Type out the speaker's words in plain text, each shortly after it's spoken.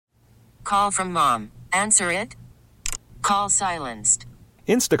call from mom. Answer it. Call silenced.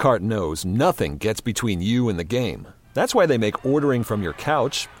 Instacart knows nothing gets between you and the game. That's why they make ordering from your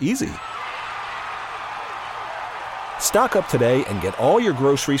couch easy. Stock up today and get all your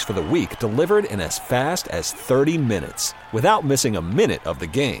groceries for the week delivered in as fast as 30 minutes without missing a minute of the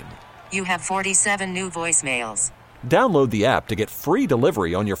game. You have 47 new voicemails. Download the app to get free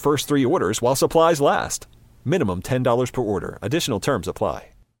delivery on your first 3 orders while supplies last. Minimum $10 per order. Additional terms apply.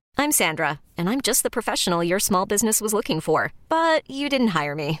 I'm Sandra, and I'm just the professional your small business was looking for. But you didn't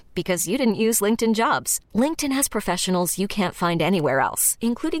hire me because you didn't use LinkedIn Jobs. LinkedIn has professionals you can't find anywhere else,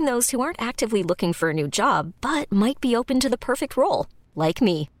 including those who aren't actively looking for a new job, but might be open to the perfect role, like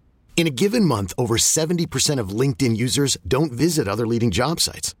me. In a given month, over 70% of LinkedIn users don't visit other leading job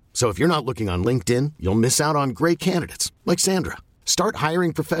sites. So if you're not looking on LinkedIn, you'll miss out on great candidates like Sandra. Start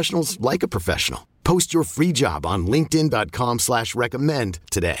hiring professionals like a professional. Post your free job on linkedin.com/recommend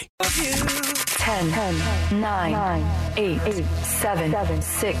today. 10, 9, 8, 7,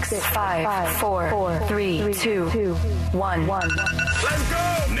 6, 5, 4, 3, 2, 1. Let's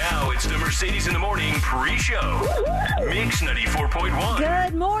go! Now it's the Mercedes in the Morning pre-show. Mix 94.1.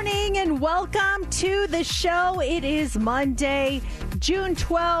 Good morning and welcome to the show. It is Monday, June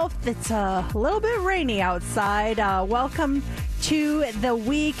 12th. It's a little bit rainy outside. Welcome to the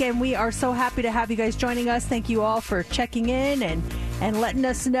week, and we are so happy to have you guys joining us. Thank you all for checking in and letting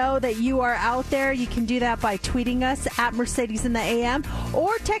us know that you are out there. You can do that by tweeting us at Mercedes in the AM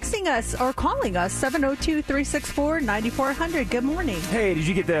or texting us or calling us 702-364-9400. Good morning. Hey, did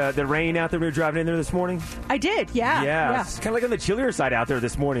you get the rain out there when you were driving in there this morning? I did, yeah. It's kind of like on the chillier side out there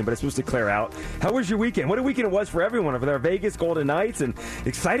this morning, but it's supposed to clear out. How was your weekend? What a weekend it was for everyone with our Vegas Golden Knights, and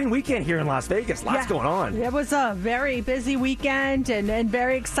exciting weekend here in Las Vegas. Lots going on. It was a very busy weekend and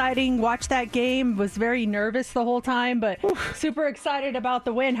very exciting. Watched that game. Was very nervous the whole time, but super excited about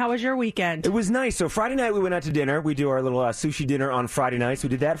the win. How was your weekend? It was nice. So Friday night we went out to dinner. We do our little sushi dinner on Friday nights. We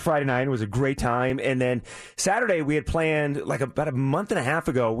did that Friday night. It was a great time. And then Saturday we had planned, like about a month and a half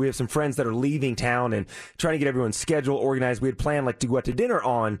ago, we have some friends that are leaving town and trying to get everyone's schedule organized. We had planned to go out to dinner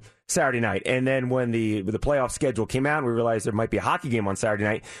on Saturday night. And then when the playoff schedule came out and we realized there might be a hockey game on Saturday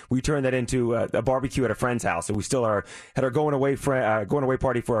night, we turned that into a barbecue at a friend's house. So we still had our going away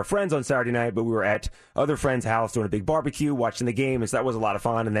party for our friends on Saturday night, but we were at other friends' house doing a big barbecue, watching the game, and so that was a lot of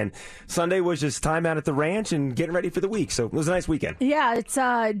fun. And then Sunday was just time out at the ranch and getting ready for the week. So it was a nice weekend. Yeah, it's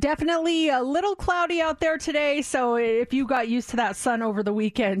definitely a little cloudy out there today. So if you got used to that sun over the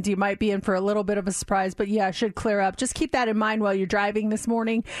weekend, you might be in for a little bit of a surprise. But yeah, it should clear up. Just keep that in mind while you're driving this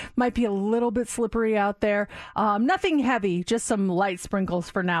morning. Might be a little bit slippery out there. Nothing heavy, just some light sprinkles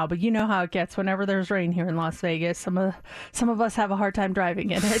for now. But you know how it gets whenever there's rain here in Las Vegas. Some of us have a hard time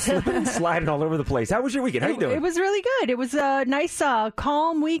driving in it. Slipping and sliding all over the place. How was your weekend? How you doing? It was really good. It was a nice,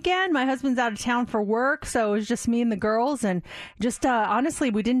 calm weekend. My husband's out of town for work, so it was just me and the girls. And just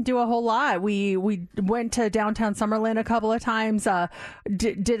honestly, we didn't do a whole lot. We went to downtown Summerlin a couple of times.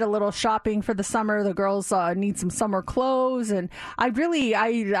 Did a little shopping for the summer. The girls need some summer clothes, and I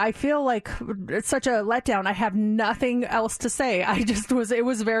feel like it's such a letdown. I have nothing else to say. It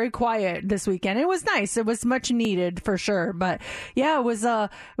was very quiet this weekend. It was nice. It was much needed for sure. But yeah, it was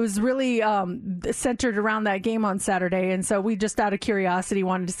really centered around that game on Saturday. And so we just out of curiosity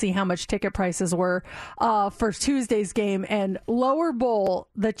wanted to see how much ticket prices were for Tuesday's game. And lower bowl,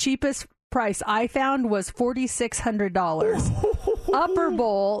 the cheapest price I found was $4,600. Upper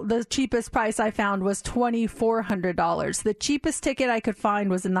bowl, the cheapest price I found was $2,400. The cheapest ticket I could find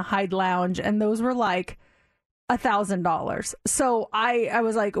was in the Hyde Lounge, and those were like $1,000. So I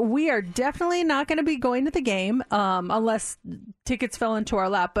was like, we are definitely not going to be going to the game unless tickets fell into our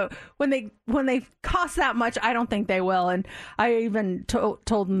lap. But when they cost that much, I don't think they will. And I even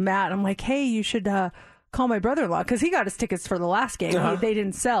told Matt, I'm like, hey, you should call my brother-in-law, because he got his tickets for the last game. They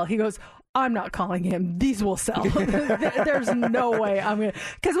didn't sell. He goes, I'm not calling him. These will sell. There's no way I'm going to,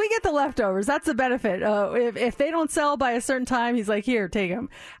 because we get the leftovers. That's the benefit. If they don't sell by a certain time, he's like, here, take them.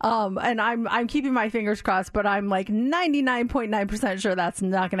 And I'm keeping my fingers crossed, but I'm like 99.9% sure that's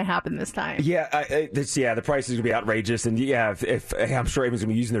not going to happen this time. Yeah, the price is going to be outrageous. And yeah, if I'm sure everyone's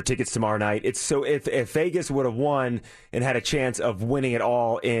going to be using their tickets tomorrow night. If Vegas would have won and had a chance of winning it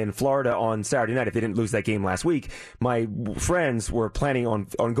all in Florida on Saturday night, if they didn't lose that game last week, my friends were planning on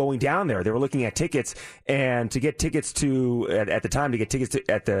going down there. They were looking at tickets, and to get tickets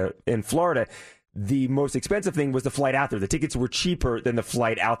in Florida, the most expensive thing was the flight out there. The tickets were cheaper than the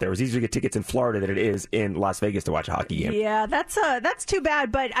flight out there. It was easier to get tickets in Florida than it is in Las Vegas to watch a hockey game. Yeah, that's too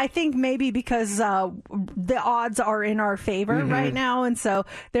bad. But I think maybe because the odds are in our favor right now, and so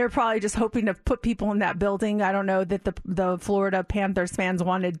they're probably just hoping to put people in that building. I don't know that the Florida Panthers fans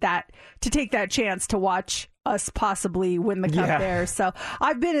wanted that to take that chance to watch us possibly win the cup there. So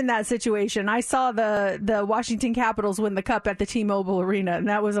I've been in that situation. I saw the Washington Capitals win the cup at the T-Mobile Arena, and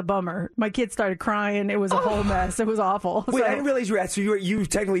that was a bummer. My kids started crying. It was a whole mess. It was awful. Wait, I didn't realize you were at, so you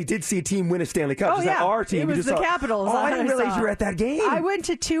technically did see a team win a Stanley Cup. Oh, Is that our team? It was the Capitals. Oh, I didn't realize you were at that game. I went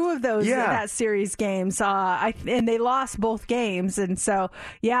to 2 of those that series games, and they lost both games. And so,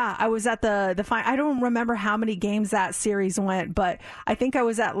 I was at the final. I don't remember how many games that series went, but I think I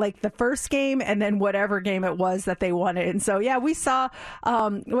was at like the first game and then whatever game it was that they won it. And so, we saw,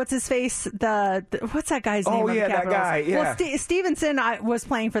 what's his face? What's that guy's name? Oh, yeah, that guy. Yeah. Well, Stevenson was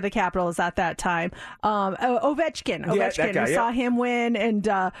playing for the Capitals at that time. Ovechkin. That guy, we saw him win. And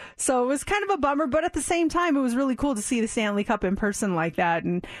so it was kind of a bummer, but at the same time, it was really cool to see the Stanley Cup in person like that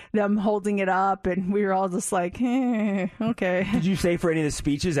and them holding it up. And we were all just like, okay. Did you stay for any of the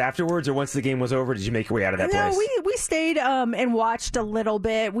speeches afterwards, or once the game was over, did you make your way out of that place? No, we stayed and watched a little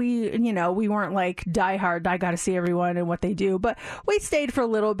bit. We weren't like diehard. I got to see everyone and what they do, but we stayed for a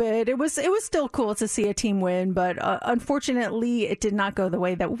little bit. It was still cool to see a team win, but unfortunately, it did not go the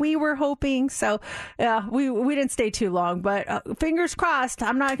way that we were hoping. So we didn't stay too long. But fingers crossed.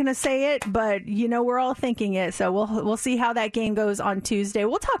 I'm not going to say it, but we're all thinking it. So we'll see how that game goes on Tuesday.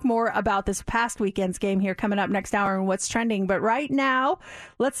 We'll talk more about this past weekend's game here coming up next hour and what's trending. But right now,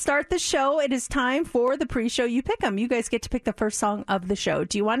 let's start the show. It is time for the pre-show. You pick them. You guys get to pick the first song of the show.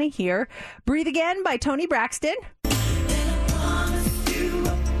 Do you want to hear "Breathe Again" by Toni Braxton?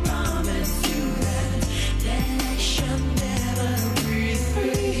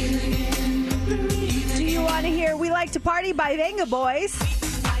 Do you want to hear "We Like to Party" by Venga Boys?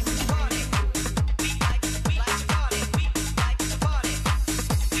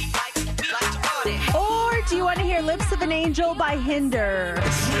 Or do you want to hear "Lips of an Angel" by Hinder?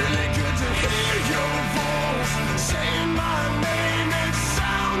 It's really good to hear your voice saying my name. It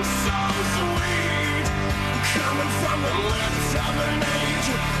sounds so sweet, coming from the lips of an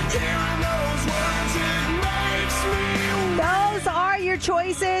angel. Hearing those words, it makes me weep. Those are your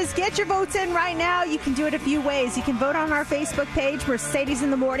choices. Get your votes in right now. You can do it a few ways. You can vote on our Facebook page, Mercedes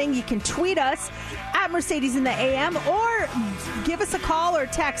in the Morning. You can tweet us at Mercedes in the AM, or give us a call or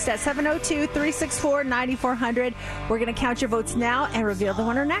text at 702-364-9400. We're going to count your votes now and reveal the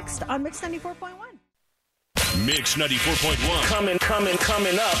winner next on Mix 94.1. Mix 94.1. Coming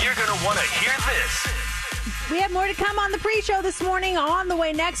up. You're going to want to hear this. We have more to come on the pre-show this morning. On the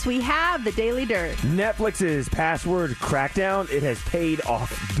way next, we have the Daily Dirt. Netflix's password crackdown, it has paid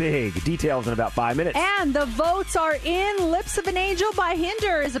off big. Details in about 5 minutes. And the votes are in. Lips of an Angel by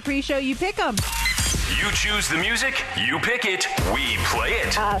Hinder is a pre-show. You pick them. You choose the music, you pick it, we play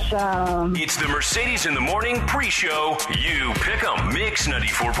it. Awesome. It's the Mercedes in the Morning pre-show. You pick 'em. Mix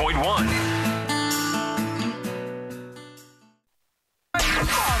 94.1.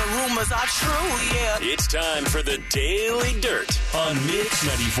 Rumors are true, yeah. It's time for the Daily Dirt on Mix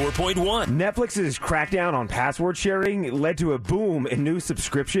 94.1. Netflix's crackdown on password sharing led to a boom in new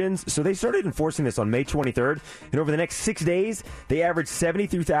subscriptions, so they started enforcing this on May 23rd, and over the next 6 days, they averaged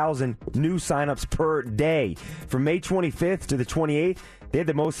 73,000 new signups per day. From May 25th to the 28th, they had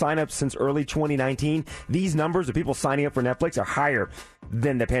the most signups since early 2019. These numbers of people signing up for Netflix are higher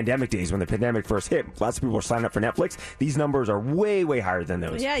than the pandemic days when the pandemic first hit. Lots of people were signing up for Netflix. These numbers are way, way higher than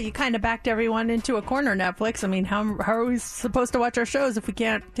those. Yeah, you kind of backed everyone into a corner, Netflix. I mean, how are we supposed to watch our shows if we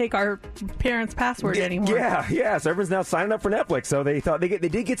can't take our parents' password anymore? Yeah. So everyone's now signing up for Netflix. So they thought they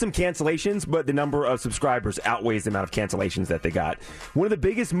did get some cancellations, but the number of subscribers outweighs the amount of cancellations that they got. One of the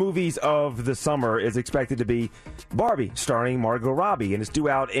biggest movies of the summer is expected to be Barbie, starring Margot Robbie, and it's due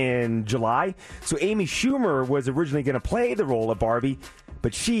out in July. So Amy Schumer was originally going to play the role of Barbie,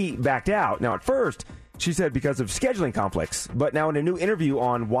 but she backed out. Now, at first, she said because of scheduling conflicts. But now in a new interview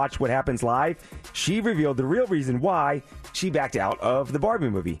on Watch What Happens Live, she revealed the real reason why she backed out of the Barbie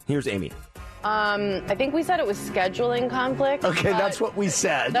movie. Here's Amy. I think we said it was scheduling conflict. Okay, that's what we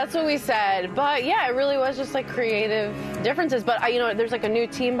said. That's what we said. But yeah, it really was just like creative differences. But there's like a new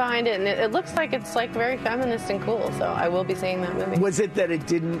team behind it, and it looks like it's like very feminist and cool. So I will be seeing that movie. Was it that it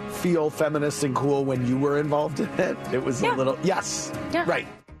didn't feel feminist and cool when you were involved in it? It was a little. Yes. Yeah. Right.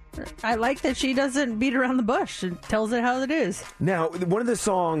 I like that she doesn't beat around the bush and tells it how it is. Now, one of the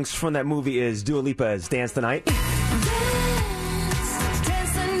songs from that movie is Dua Lipa's Dance the Night.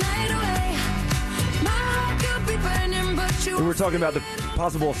 We were talking about the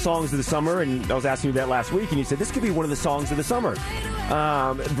possible songs of the summer, and I was asking you that last week, and you said this could be one of the songs of the summer.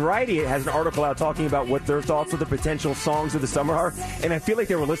 Variety has an article out talking about what their thoughts of the potential songs of the summer are, and I feel like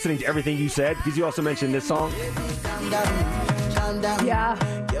they were listening to everything you said, because you also mentioned this song. Yeah.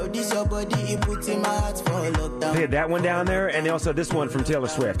 They had that one down there, and they also had this one from Taylor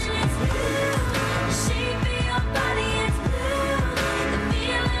Swift.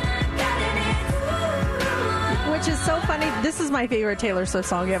 Which is so funny. This is my favorite Taylor Swift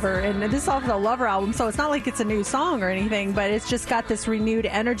song ever, and this is off the Lover album, so it's not like it's a new song or anything, but it's just got this renewed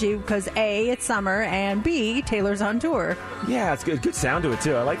energy because A, it's summer, and B, Taylor's on tour. Yeah, it's good sound to it,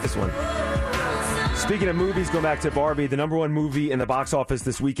 too. I like this one. Speaking of movies, going back to Barbie, the number one movie in the box office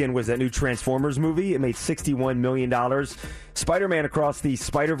this weekend was that new Transformers movie. It made $61 million. Spider-Man Across the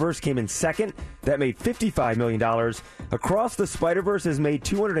Spider-Verse came in second. That made $55 million. Across the Spider-Verse has made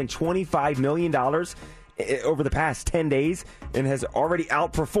 $225 million over the past 10 days and has already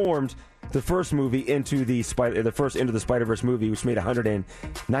outperformed the first movie Into the Spider-Verse movie, which made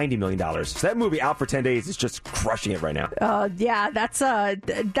 $190 million. So that movie out for 10 days is just crushing it right now. Yeah, that's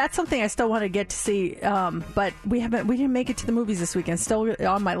something I still want to get to see, but we didn't make it to the movies this weekend. Still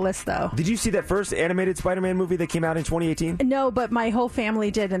on my list, though. Did you see that first animated Spider-Man movie that came out in 2018? No, but my whole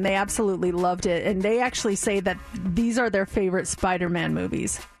family did, and they absolutely loved it. And they actually say that these are their favorite Spider-Man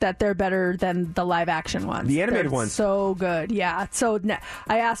movies, that they're better than the live-action ones. The animated ones. So good, yeah. So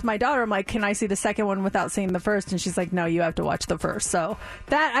I asked my daughter, I'm like, can I see the second one without seeing the first? And she's like, no, you have to watch the first. So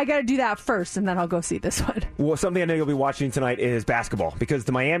that I got to do that first, and then I'll go see this one. Well, something I know you'll be watching tonight is basketball, because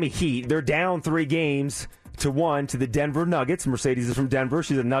the Miami Heat, they're down 3-1 to the Denver Nuggets. Mercedes is from Denver.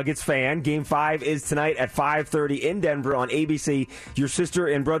 She's a Nuggets fan. Game 5 is tonight at 5:30 in Denver on ABC. Your sister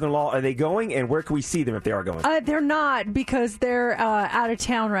and brother-in-law, are they going? And where can we see them if they are going? They're not, because they're out of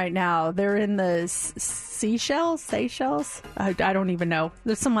town right now. They're in the Seychelles? I don't even know.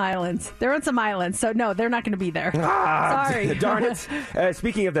 There's some islands. They're on some islands. So, no, they're not going to be there. Sorry. Darn it.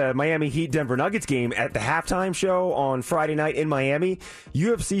 Speaking of the Miami Heat Denver Nuggets game, at the halftime show on Friday night in Miami,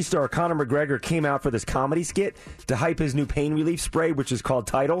 UFC star Conor McGregor came out for this comedy skit to hype his new pain relief spray, which is called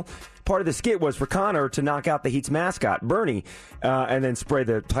Tidal. Part of the skit was for Conor to knock out the Heat's mascot, Bernie, and then spray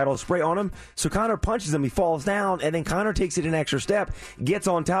the Tidal spray on him. So Conor punches him, he falls down, and then Conor takes it an extra step, gets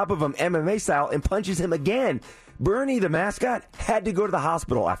on top of him MMA style, and punches him again. Bernie, the mascot, had to go to the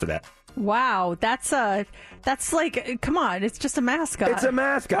hospital after that. Wow, that's like, come on, it's just a mascot. It's a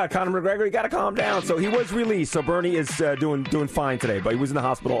mascot, Conor McGregor. You got to calm down. So he was released. So Bernie is doing fine today, but he was in the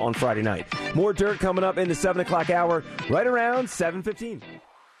hospital on Friday night. More dirt coming up in the 7 o'clock hour, right around 7:15.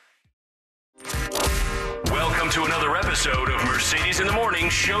 Welcome to another episode of Mercedes in the Morning,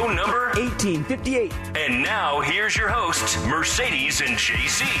 show number 1858. And now, here's your hosts, Mercedes and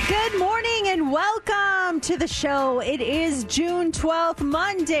JC. Good morning and welcome to the show. It is June 12th,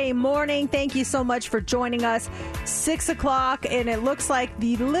 Monday morning. Thank you so much for joining us. 6 o'clock, and it looks like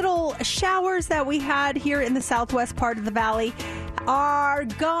the little showers that we had here in the southwest part of the valley are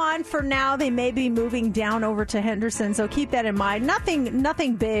gone for now. They may be moving down over to Henderson, so keep that in mind.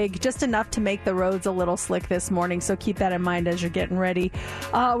 Nothing big, just enough to make the roads a little slick this morning, so keep that in mind as you're getting ready.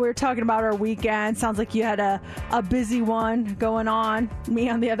 We're talking about our weekend. Sounds like you had a busy one going on. Me,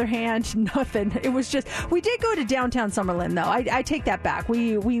 on the other hand, nothing. It was just, we did go to downtown Summerlin, though. I take that back.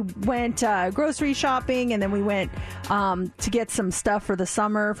 We went grocery shopping, and then we went to get some stuff for the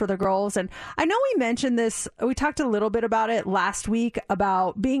summer for the girls. And I know we mentioned this, we talked a little bit about it last week,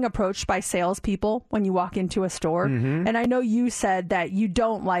 about being approached by salespeople when you walk into a store. Mm-hmm. And I know you said that you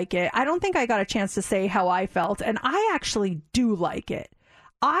don't like it. I don't think I got a chance to say how I felt, and I actually do like it.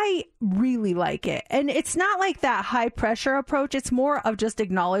 I really like it. And it's not like that high pressure approach. It's more of just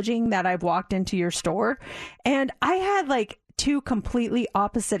acknowledging that I've walked into your store. And I had like two completely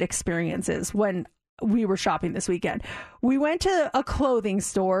opposite experiences when we were shopping this weekend. We went to a clothing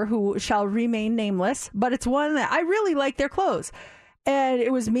store who shall remain nameless, but it's one that I really like their clothes. And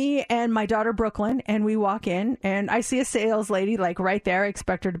it was me and my daughter, Brooklyn, and we walk in, and I see a sales lady, like, right there. I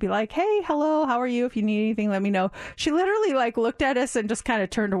expect her to be like, hey, hello, how are you? If you need anything, let me know. She literally, like, looked at us and just kind of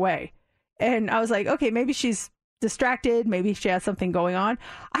turned away. And I was like, okay, maybe she's distracted. Maybe she has something going on.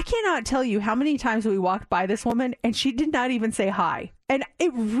 I cannot tell you how many times we walked by this woman, and she did not even say hi. And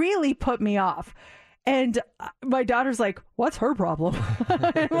it really put me off. And my daughter's like, what's her problem?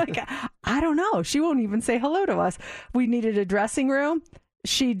 I'm like, I don't know. She won't even say hello to us. We needed a dressing room.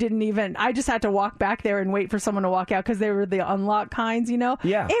 she didn't even, I just had to walk back there and wait for someone to walk out because they were the unlock kinds, you know?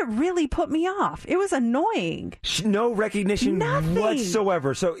 Yeah. It really put me off. It was annoying. No recognition Nothing.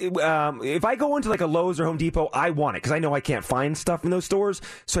 whatsoever. So if I go into like a Lowe's or Home Depot, I want it because I know I can't find stuff in those stores.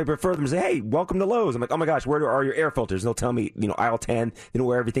 So I prefer them to say, hey, welcome to Lowe's. I'm like, oh my gosh, where are your air filters? And they'll tell me, aisle 10,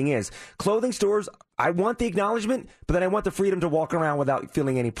 where everything is. Clothing stores, I want the acknowledgement, but then I want the freedom to walk around without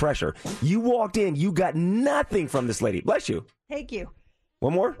feeling any pressure. You walked in, you got nothing from this lady. Bless you. Thank you.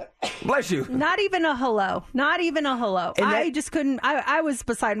 One more? Bless you. Not even a hello. Not even a hello. I just couldn't. I was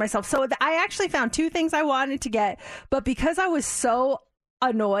beside myself. So I actually found 2 things I wanted to get, but because I was so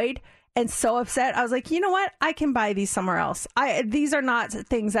annoyed and so upset, I was like, you know what? I can buy these somewhere else. These are not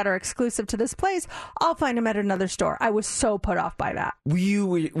things that are exclusive to this place. I'll find them at another store. I was so put off by that.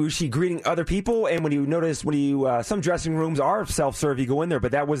 Was she greeting other people? And when you notice, some dressing rooms are self-serve, you go in there,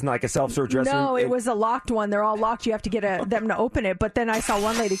 but that wasn't like a self-serve dressing room. No, it was a locked one. They're all locked. You have to get them to open it. But then I saw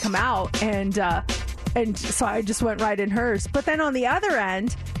one lady come out, and so I just went right in hers. But then on the other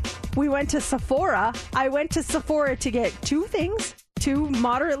end, we went to Sephora. I went to Sephora to get 2 things. 2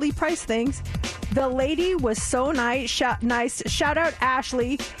 moderately priced things. The lady was so nice. Shout out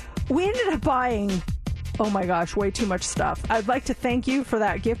Ashley. We ended up buying, oh my gosh, way too much stuff. I'd like to thank you for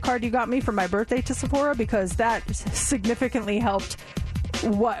that gift card you got me for my birthday to Sephora because that significantly helped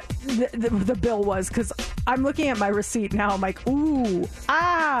what the bill was, because I'm looking at my receipt now. I'm like, ooh,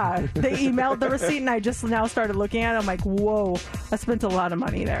 they emailed the receipt and I just now started looking at it. I'm like, whoa, I spent a lot of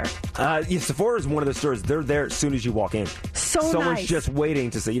money there. Sephora is one of the stores, they're there as soon as you walk in. Someone's nice. Just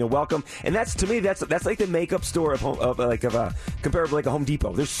waiting to say, welcome. And that's, to me, that's like the makeup store comparable like a Home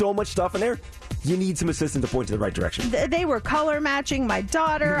Depot. There's so much stuff in there. You need some assistance to point to the right direction. They were color matching my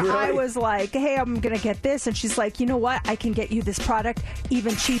daughter. Really? I was like, hey, I'm going to get this. And she's like, you know what? I can get you this product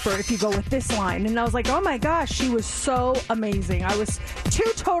even cheaper if you go with this line. And I was like, oh my gosh, she was so amazing. I was 2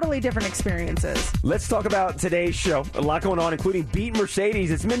 totally different experiences. Let's talk about today's show. A lot going on, including Beat Mercedes.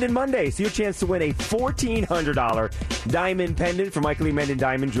 It's Minden Monday, so your chance to win a $1,400 diamond pendant from Michael E. Menden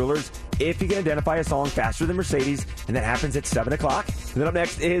Diamond Jewelers if you can identify a song faster than Mercedes, and that happens at 7 o'clock. And then up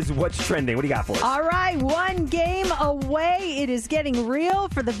next is What's Trending. What do you got for us? All right, 1 game away. It is getting real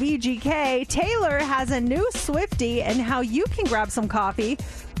for the VGK. Taylor has a new Swiftie and how you can grab some coffee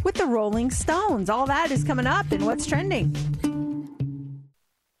with the Rolling Stones. All that is coming up in What's Trending.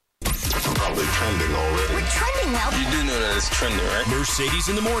 Probably trending already. We're trending now. You do know that it's trending, right? Mercedes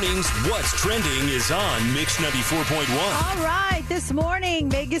in the mornings. What's trending is on Mix 94.1. All right, this morning,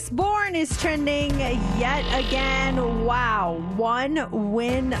 Vegas Born is trending yet again. Wow, 1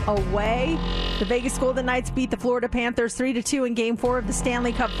 win away. The Vegas Golden Knights beat the Florida Panthers 3-2 in Game 4 of the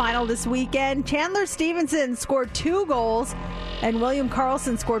Stanley Cup Final this weekend. Chandler Stevenson scored 2 goals, and William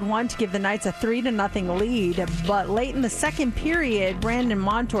Karlsson scored 1 to give the Knights a 3-0 lead. But late in the second period, Brandon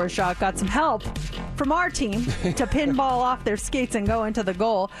Montour-Shaw got some help from our team to pinball off their skates and go into the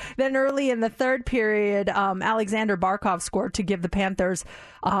goal. Then early in the third period, Alexander Barkov scored to give the Panthers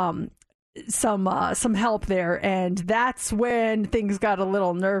some help there, and that's when things got a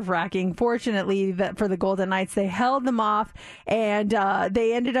little nerve-wracking. Fortunately, for the Golden Knights, they held them off, and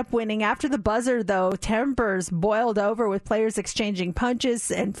they ended up winning. After the buzzer, though, tempers boiled over with players exchanging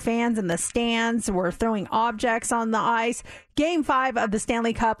punches, and fans in the stands were throwing objects on the ice. Game 5 of the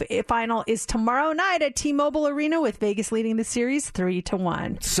Stanley Cup Final is tomorrow night at T-Mobile Arena, with Vegas leading the series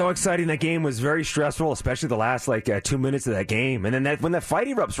 3-1. So exciting. That game was very stressful, especially the last 2 minutes of that game. And then when that fight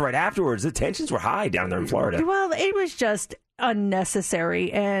erupts right afterwards, the tensions were high down there in Florida. Well, it was just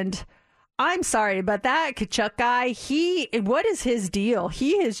unnecessary. And I'm sorry, but that Kachuk guy, what is his deal?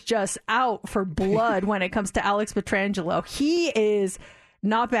 He is just out for blood when it comes to Alex Pietrangelo. He is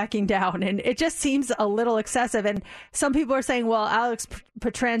not backing down, and it just seems a little excessive. And some people are saying, well, Alex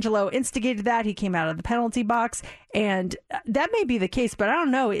Pietrangelo instigated that. He came out of the penalty box, and that may be the case, but I don't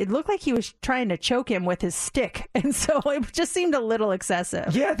know. It looked like he was trying to choke him with his stick, and so it just seemed a little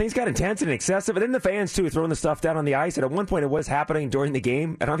excessive. Yeah, things got intense and excessive, and then the fans, too, throwing the stuff down on the ice. And at one point, it was happening during the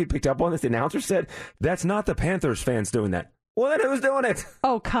game. I don't know if you picked up on this. The announcer said, that's not the Panthers fans doing that. Well, then who's doing it?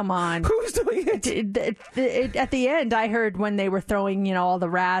 Oh, come on. Who's doing it? At the end, I heard when they were throwing, all the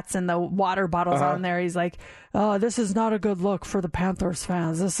rats and the water bottles on there, he's like, oh, this is not a good look for the Panthers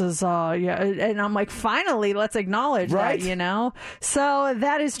fans. This is, And I'm like, finally, let's acknowledge that, So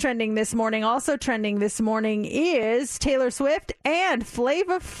that is trending this morning. Also trending this morning is Taylor Swift and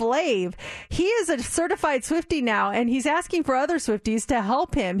Flava Flav. He is a certified Swiftie now, and he's asking for other Swifties to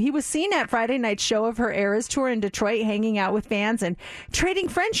help him. He was seen at Friday night's show of her Eras tour in Detroit, hanging out with with fans and trading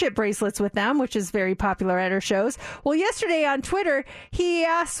friendship bracelets with them, which is very popular at our shows. Well, yesterday on Twitter, he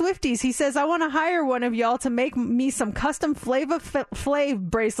asked Swifties, he says, I want to hire one of y'all to make me some custom Flava Flav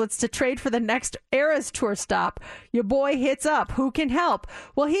bracelets to trade for the next Eras tour stop. Your boy hits up. Who can help?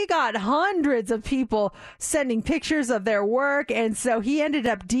 Well, he got hundreds of people sending pictures of their work, and so he ended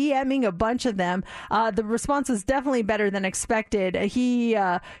up DMing a bunch of them. The response was definitely better than expected. He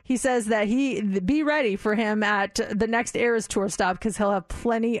says that be ready for him at the next Eras tour stop because he'll have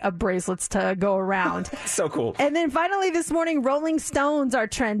plenty of bracelets to go around. So cool. And then finally this morning, Rolling Stones are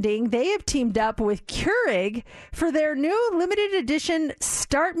trending. They have teamed up with Keurig for their new limited edition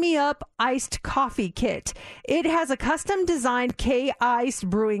Start Me Up iced coffee kit. It has a custom designed K-Ice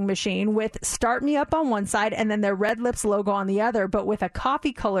brewing machine with Start Me Up on one side and then their Red Lips logo on the other, but with a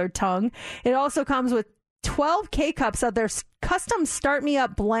coffee colored tongue. It also comes with 12 K-Cups of their custom Start Me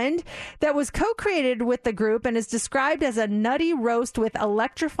Up blend that was co-created with the group and is described as a nutty roast with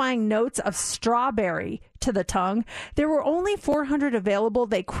electrifying notes of strawberry to the tongue. There were only 400 available.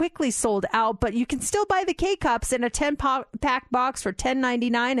 They quickly sold out, but you can still buy the K-Cups in a 10-pack box for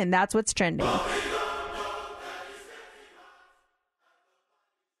 $10.99, and that's what's trending.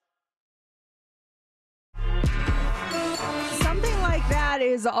 That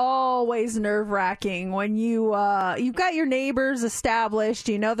is always nerve-wracking when you've got your neighbors established,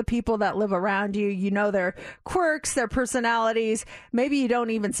 you know the people that live around you, you know their quirks, their personalities. Maybe you don't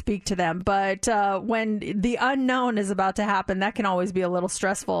even speak to them, but when the unknown is about to happen, that can always be a little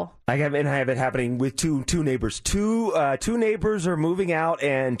stressful. I have it happening with two neighbors. Two neighbors are moving out,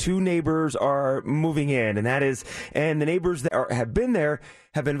 and two neighbors are moving in, and the neighbors that have been there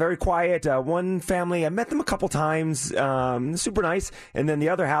have been very quiet. One family, I met them a couple times, super nice, and then the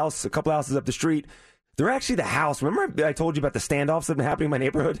other house, a couple houses up the street, they're actually the house. Remember I told you about the standoffs that have been happening in my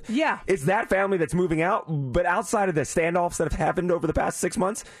neighborhood? Yeah. It's that family that's moving out, but outside of the standoffs that have happened over the past 6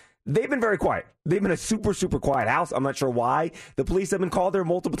 months, they've been very quiet. They've been a super, super quiet house. I'm not sure why. The police have been called there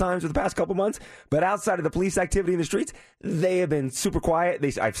multiple times for the past couple months, but outside of the police activity in the streets, they have been super quiet.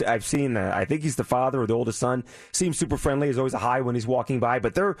 I've seen, I think he's the father or the oldest son, seems super friendly. There's always a hi when he's walking by,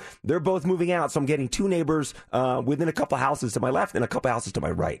 but they're both moving out, so I'm getting two neighbors within a couple houses to my left and a couple houses to my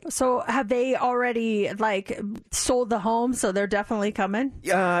right. So have they already, sold the home, so they're definitely coming?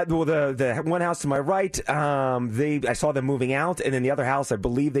 Well, the one house to my right, I saw them moving out, and then the other house, I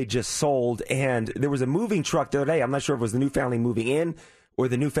believe they just sold, and there was a moving truck the other day. I'm not sure if it was the new family moving in or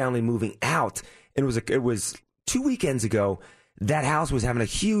the new family moving out. And it was 2 weekends ago. That house was having a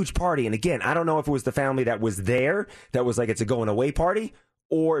huge party. And again, I don't know if it was the family that was there that was like it's a going away party,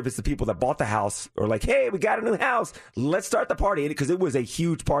 or if it's the people that bought the house or like, hey, we got a new house, let's start the party. Because it was a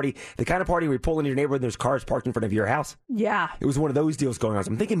huge party. The kind of party where you pull into your neighborhood and there's cars parked in front of your house. Yeah. It was one of those deals going on.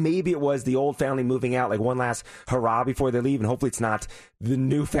 So I'm thinking maybe it was the old family moving out, like one last hurrah before they leave. And hopefully it's not the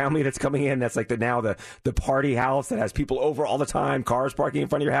new family that's coming in. That's like the party house that has people over all the time, cars parking in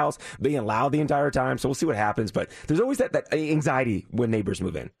front of your house, being loud the entire time. So we'll see what happens. But there's always that anxiety when neighbors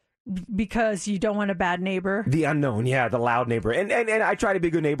move in. Because you don't want a bad neighbor. The unknown, yeah, the loud neighbor. And I try to be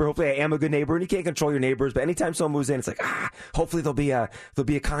a good neighbor. Hopefully I am a good neighbor, and you can't control your neighbors. But anytime someone moves in, it's like, hopefully they'll be a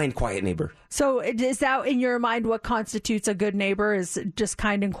kind, quiet neighbor. So is that in your mind what constitutes a good neighbor? Is just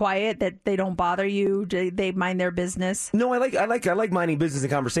kind and quiet, that they don't bother you, they mind their business? No, I like minding business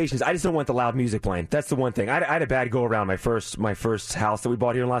and conversations. I just don't want the loud music playing. That's the one thing. I had a bad go around my first house that we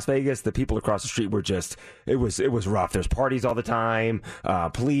bought here in Las Vegas. The people across the street were just it was rough. There's parties all the time,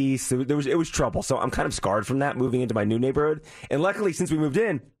 police. It was trouble. So I'm kind of scarred from that moving into my new neighborhood. And luckily, since we moved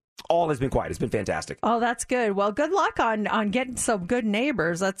in, all has been quiet. It's been fantastic. Oh, that's good. Well, good luck on getting some good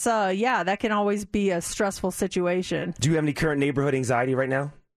neighbors. That's that can always be a stressful situation. Do you have any current neighborhood anxiety right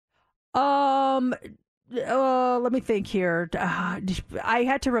now? Let me think here. I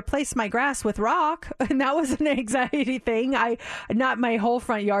had to replace my grass with rock, and that was an anxiety thing. Not my whole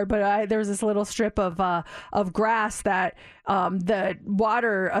front yard, but there was this little strip of grass that the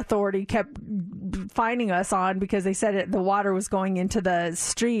water authority kept finding us on because they said the water was going into the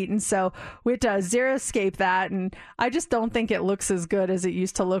street, and so we had to xeriscape that. And I just don't think it looks as good as it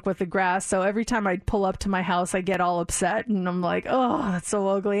used to look with the grass. So every time I pull up to my house, I get all upset, and I'm like, oh, that's so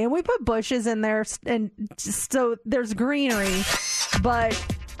ugly. And we put bushes in there, and so there's greenery, but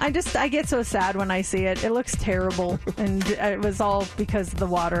I get so sad when I see it. It looks terrible, and it was all because of the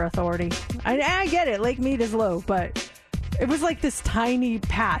water authority. I get it, Lake Mead is low, but it was like this tiny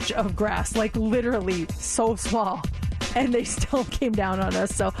patch of grass, like literally so small. and they still came down on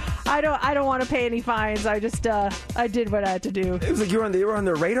us. So I don't want to pay any fines. I just I did what I had to do. It was like you were on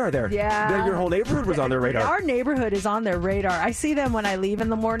their radar there. Yeah. Your whole neighborhood was on their radar. Our neighborhood is on their radar. I see them when I leave in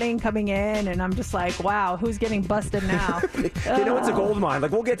the morning coming in, and I'm just like, wow, who's getting busted now? You know, it's a gold mine.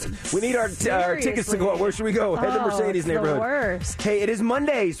 Like, we need our tickets to go out. Where should we go? Head to Mercedes neighborhood. The worst. Hey, it is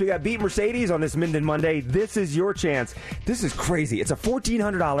Monday, so we got Beat Mercedes on this Minden Monday. This is your chance. This is crazy. It's a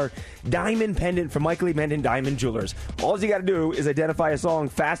 $1,400 diamond pendant from Michael E. Menden Diamond Jewelers. All you got to do is identify a song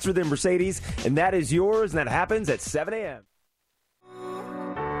faster than Mercedes, and that is yours, and that happens at 7 a.m.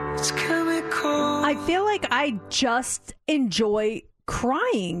 I feel like I just enjoy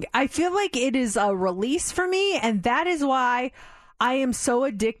crying. I feel like it is a release for me, and that is why I am so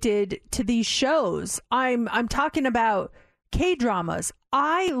addicted to these shows. I'm talking about K-dramas.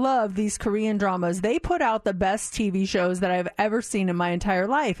 I love these Korean dramas. They put out the best TV shows that I've ever seen in my entire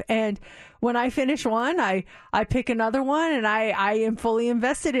life. And when I finish one, I pick another one, and I am fully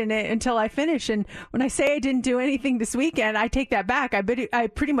invested in it until I finish. And when I say I didn't do anything this weekend, I take that back. I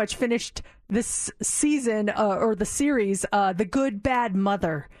pretty much finished this season or the series, The Good Bad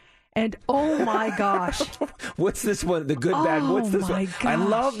Mother. And oh my gosh. What's this one? The Good Bad. What's this one? Gosh. I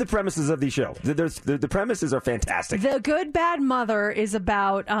love the premises of these shows. The premises are fantastic. The Good Bad Mother is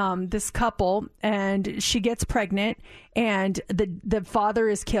about this couple, and she gets pregnant, and the father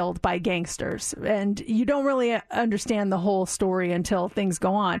is killed by gangsters. And you don't really understand the whole story until things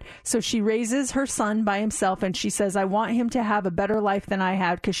go on. So she raises her son by himself, and she says, I want him to have a better life than I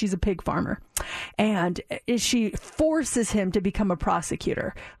had, because she's a pig farmer. And she forces him to become a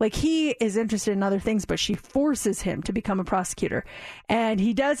prosecutor. Like, he is interested in other things, but she forces him to become a prosecutor. And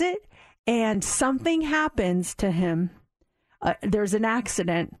he does it, and something happens to him. There's an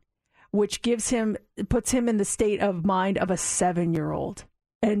accident, which puts him in the state of mind of a 7-year-old.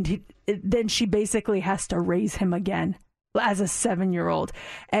 And then she basically has to raise him again as a 7-year-old.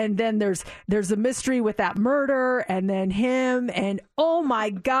 And then there's a mystery with that murder, and then him, and oh my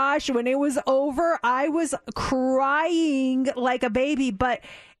gosh, when it was over, I was crying like a baby, but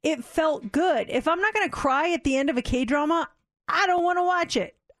it felt good. If I'm not going to cry at the end of a K-drama, I don't want to watch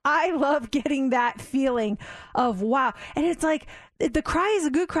it. I love getting that feeling of wow. And it's like, the cry is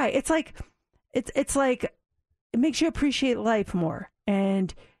a good cry. It's like it makes you appreciate life more,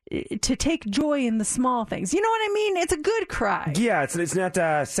 and to take joy in the small things. You know what I mean? It's a good cry. Yeah, it's not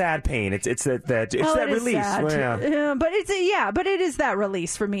sad pain. It's that release. Well, yeah. But it is that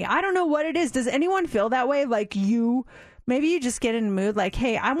release for me. I don't know what it is. Does anyone feel that way? Like maybe you just get in a mood like,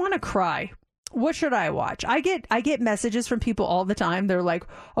 hey, I want to cry. What should I watch? I get messages from people all the time. They're like,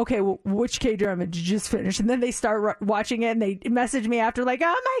 okay, well, which K-drama did you just finish? And then they start watching it, and they message me after like, oh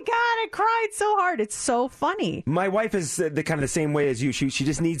my God, I cried so hard. It's so funny. My wife is the kind of the same way as you. She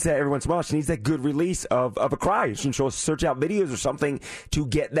just needs that every once in a while. She needs that good release of a cry. She'll search out videos or something to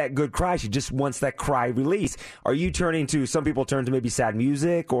get that good cry. She just wants that cry release. Are you some people turn to maybe sad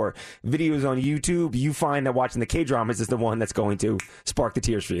music or videos on YouTube? You find that watching the K-dramas is the one that's going to spark the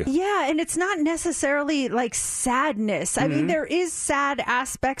tears for you. Yeah, and it's not necessarily like sadness. I mean, there is sad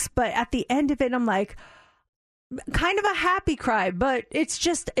aspects, but at the end of it, I'm like, kind of a happy cry, but it's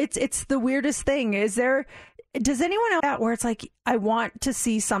the weirdest thing. Does anyone else where it's like, I want to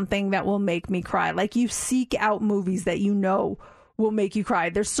see something that will make me cry? Like, you seek out movies that you know will make you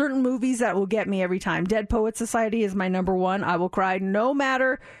cry. There's certain movies that will get me every time. Dead Poet Society is my number one. I will cry no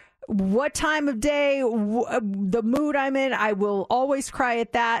matter what time of day, the mood I'm in. I will always cry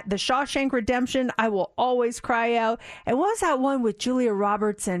at that. The Shawshank Redemption, I will always cry out. And what was that one with Julia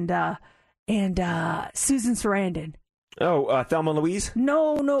Roberts and Susan Sarandon? Oh, Thelma and Louise?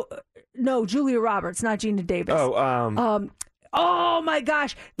 No, Julia Roberts, not Gina Davis. Oh my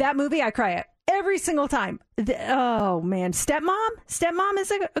gosh, that movie I cry at every single time. Oh man, Stepmom is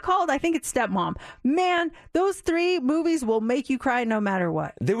it called? I think it's Stepmom. Man, those 3 movies will make you cry no matter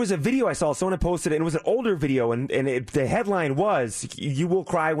what. There was a video I saw, someone had posted it, and it was an older video, and the headline was, you will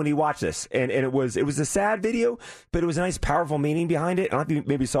cry when you watch this. And it was a sad video, but it was a nice, powerful meaning behind it. I don't know if you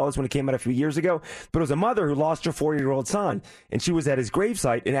maybe saw this when it came out a few years ago, but it was a mother who lost her 4-year-old son, and she was at his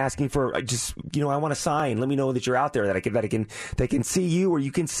gravesite and asking for, I want a sign. Let me know that you're out there, that I can see you, or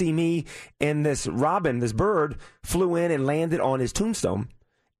you can see me. And this robin, this bird, flew in and landed on his tombstone,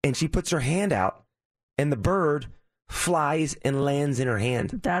 and she puts her hand out, and the bird flies and lands in her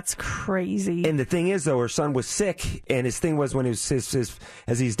hand. That's crazy. And the thing is, though, her son was sick, and his thing was when he was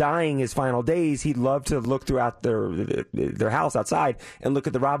as he's dying his final days, he'd love to look throughout their house outside and look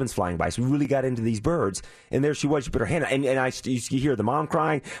at the robins flying by. So we really got into these birds, and there she was. She put her hand out, and you hear the mom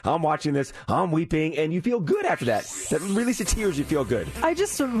crying. I'm watching this. I'm weeping, and you feel good after that. That release of tears, you feel good. I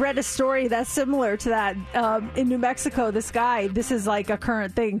just read a story that's similar to that. In New Mexico, this guy, this is like a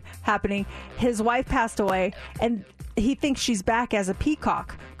current thing happening. His wife passed away, and he thinks she's back as a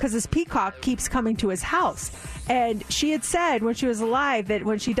peacock because his peacock keeps coming to his house. And she had said when she was alive that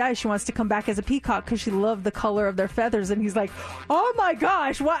when she dies, she wants to come back as a peacock because she loved the color of their feathers. And he's like, oh my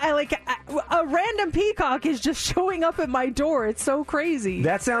gosh, what? A random peacock is just showing up at my door. It's so crazy.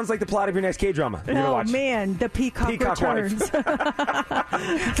 That sounds like the plot of your next K-drama you're gonna watch. Oh man, the Peacock Returns.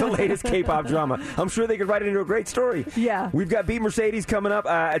 The latest K-pop drama. I'm sure they could write it into a great story. Yeah. We've got Beat Mercedes coming up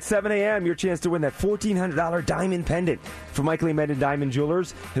at 7 a.m. Your chance to win that $1,400 diamond pendant from Michael Pendant Diamond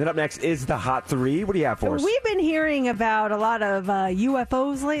Jewelers. And then up next is the Hot 3. What do you have for us? We've been hearing about a lot of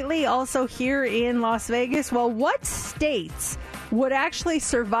UFOs lately, also here in Las Vegas. Well, what states would actually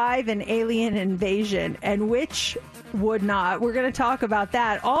survive an alien invasion and which would not? We're going to talk about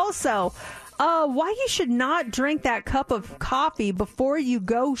that. Also, why you should not drink that cup of coffee before you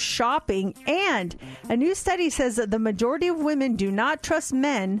go shopping. And a new study says that the majority of women do not trust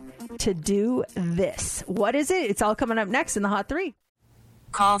men to do this. What is it? It's all coming up next in the Hot 3.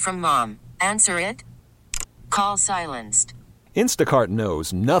 Call from mom. Answer it. Call silenced. Instacart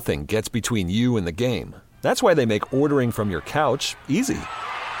knows nothing gets between you and the game. That's why they make ordering from your couch easy.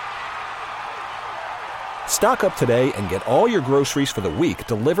 Stock up today and get all your groceries for the week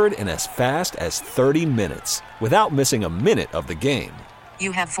delivered in as fast as 30 minutes without missing a minute of the game.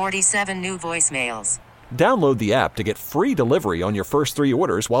 You have 47 new voicemails. Download the app to get free delivery on your first 3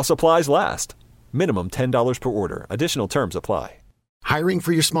 orders while supplies last. Minimum $10 per order. Additional terms apply. Hiring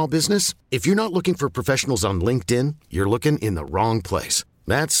for your small business? If you're not looking for professionals on LinkedIn, you're looking in the wrong place.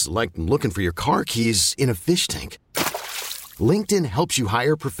 That's like looking for your car keys in a fish tank. LinkedIn helps you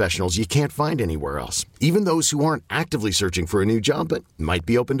hire professionals you can't find anywhere else, even those who aren't actively searching for a new job but might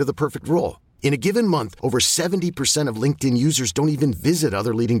be open to the perfect role. In a given month, over 70% of LinkedIn users don't even visit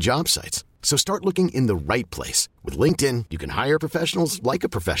other leading job sites. So start looking in the right place. With LinkedIn, you can hire professionals like a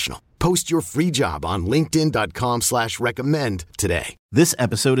professional. Post your free job on linkedin.com/recommend today. This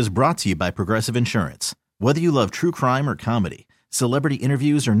episode is brought to you by Progressive Insurance. Whether you love true crime or comedy, celebrity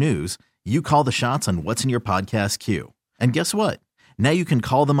interviews or news, you call the shots on what's in your podcast queue. And guess what? Now you can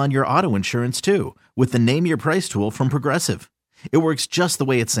call them on your auto insurance too with the Name Your Price tool from Progressive. It works just the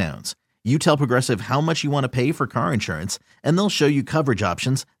way it sounds. You tell Progressive how much you want to pay for car insurance, and they'll show you coverage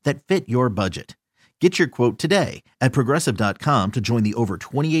options that fit your budget. Get your quote today at Progressive.com to join the over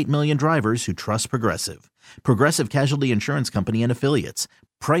 28 million drivers who trust Progressive. Progressive Casualty Insurance Company and Affiliates.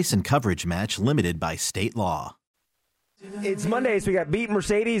 Price and coverage match limited by state law. It's Monday, so we got Beat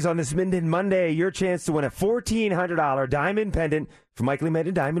Mercedes on this Minden Monday. Your chance to win a $1,400 diamond pendant from Michael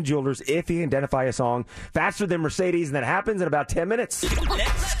Pendant Diamond Jewelers if you identify a song faster than Mercedes, and that happens in about 10 minutes.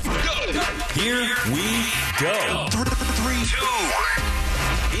 Let's go. Here we go. 3, 2.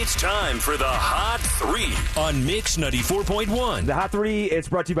 It's time for the Hot 3 on Mix 94.1. The Hot 3, it's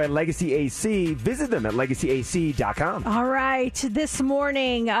brought to you by Legacy AC. Visit them at legacyac.com. All right, this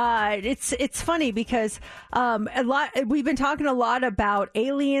morning, it's funny because we've been talking a lot about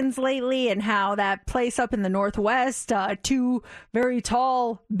aliens lately and how that place up in the Northwest, 2 very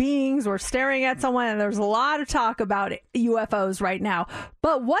tall beings were staring at someone, and there's a lot of talk about UFOs right now.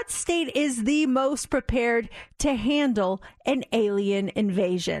 But what state is the most prepared to handle an alien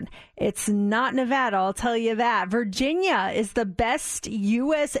invasion? It's not Nevada, I'll tell you that. Virginia is the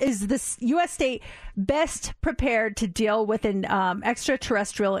U.S. state best prepared to deal with an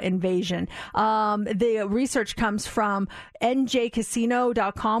extraterrestrial invasion. The research comes from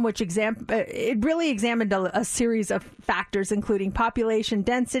njcasino.com, which it really examined a series of factors, including population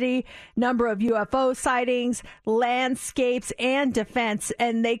density, number of UFO sightings, landscapes, and defense.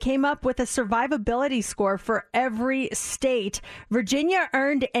 And they came up with a survivability score for every state. Virginia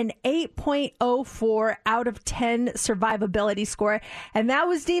earned an 8.04 out of 10 survivability score, and that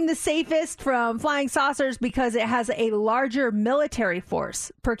was deemed the safest from flying saucers because it has a larger military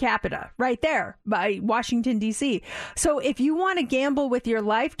force per capita right there by Washington, D.C. So if you want to gamble with your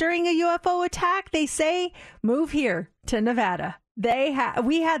life during a UFO attack, they say move here to Nevada.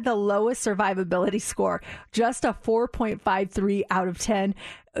 We had the lowest survivability score, just a 4.53 out of 10.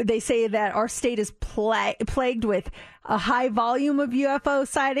 They say that our state is plagued with a high volume of UFO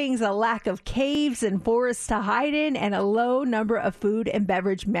sightings, a lack of caves and forests to hide in, and a low number of food and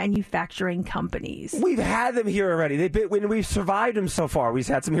beverage manufacturing companies. We've had them here already. When we've survived them so far. We've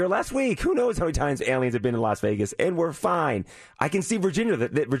had some here last week. Who knows how many times aliens have been in Las Vegas, and we're fine. I can see Virginia.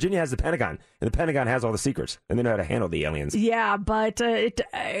 That Virginia has the Pentagon, and the Pentagon has all the secrets, and they know how to handle the aliens. Yeah, but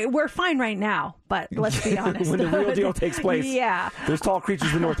we're fine right now. But let's be honest. When the real deal takes place, there's tall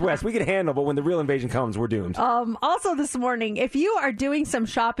creatures in the Northwest we can handle, but when the real invasion comes, we're doomed. Also this morning, if you are doing some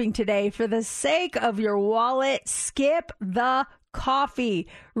shopping today, for the sake of your wallet, skip the coffee.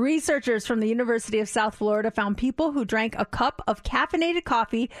 Researchers from the University of South Florida found people who drank a cup of caffeinated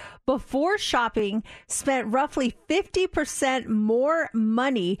coffee before shopping spent roughly 50% more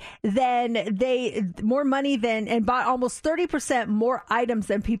money and bought almost 30% more items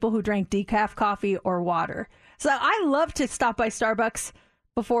than people who drank decaf coffee or water. So I love to stop by Starbucks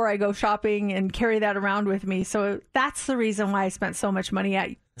before I go shopping and carry that around with me. So that's the reason why I spent so much money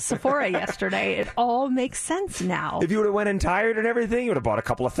at Sephora yesterday. It all makes sense now. If you would have went in tired and everything, you would have bought a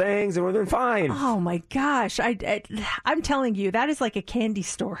couple of things and would have been fine. Oh my gosh. I'm telling you, that is like a candy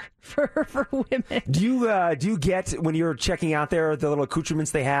store for women. Do you get, when you're checking out there, the little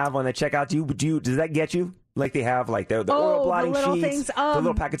accoutrements they have on the checkout, does that get you? Like they have like the oil blotting sheets, things, the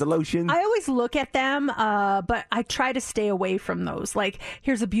little packets of lotion. I always look at them, but I try to stay away from those. Like,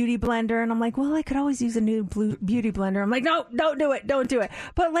 here's a beauty blender, and I'm like, well, I could always use a new beauty blender. I'm like, no, don't do it.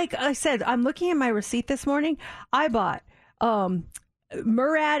 But like I said, I'm looking at my receipt this morning. I bought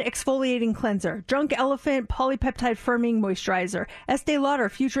Murad exfoliating cleanser, Drunk Elephant polypeptide firming moisturizer, Estee Lauder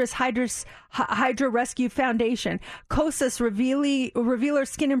Futurist Hydra Rescue Foundation, Kosas Revealer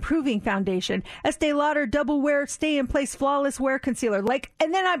Skin Improving Foundation, Estee Lauder Double Wear Stay in Place Flawless Wear Concealer.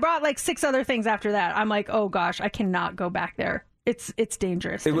 And then I brought like 6 other things after that. I'm like, oh gosh, I cannot go back there. It's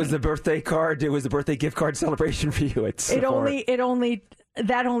dangerous. It was the birthday card. It was the birthday gift card celebration for you.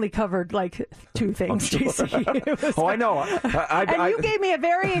 That only covered like 2 things, JC. I know. And you gave me a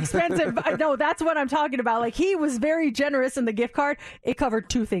very expensive. No, that's what I'm talking about. Like, he was very generous in the gift card. It covered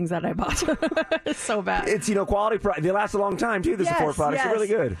 2 things that I bought. It's so bad. It's quality. They last a long time too. The Sephora products are really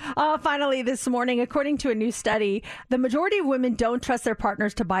good. Finally, this morning, according to a new study, the majority of women don't trust their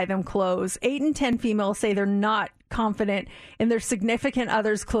partners to buy them clothes. 8 in 10 females say they're not confident in their significant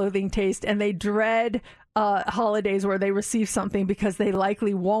other's clothing taste, and they dread holidays where they receive something because they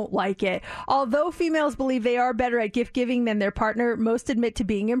likely won't like it. Although females believe they are better at gift giving than their partner, most admit to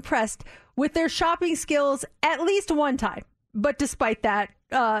being impressed with their shopping skills at least one time. But despite that,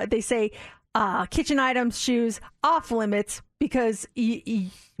 they say kitchen items, shoes, off limits, because we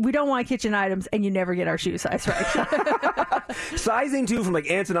don't want kitchen items and you never get our shoe size right. Sizing too from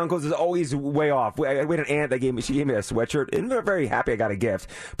like aunts and uncles is always way off. We had an aunt that gave me a sweatshirt, and we're very happy I got a gift,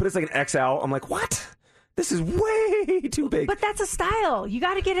 but it's like an XL. I'm like, what? This is way too big. But that's a style. You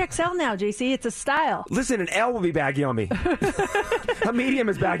got to get XL now, JC. It's a style. Listen, an L will be baggy on me. A medium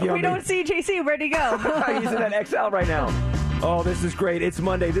is baggy on me. We don't see JC. Where'd he go? I'm using that XL right now. Oh, this is great. It's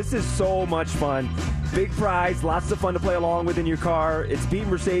Monday. This is so much fun. Big prize, lots of fun to play along with in your car. It's Beat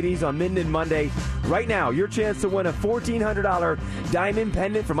Mercedes on Minden Monday. Right now, your chance to win a $1,400 diamond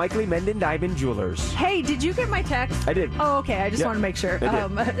pendant from Michael Menden Diamond Jewelers. Hey, did you get my text? I did. Oh, okay. I just want to make sure.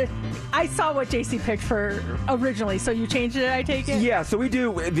 I saw what JC picked for originally, so you changed it, I take it? Yeah, so we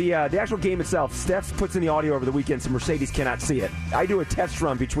do the actual game itself. Steph puts in the audio over the weekend so Mercedes cannot see it. I do a test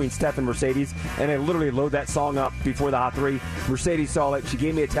run between Steph and Mercedes, and I literally load that song up before the Hot 3. Mercedes saw it. She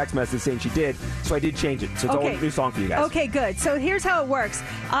gave me a text message saying she did, so I did change it. So it's a new song for you guys. Okay, good. So here's how it works.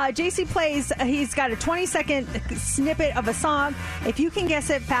 JC plays, he's got a 20-second snippet of a song. If you can guess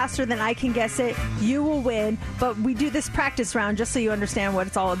it faster than I can guess it, you will win. But we do this practice round just so you understand what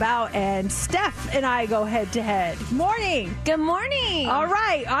it's all about. And Steph and I go head-to-head. Morning. Good morning. All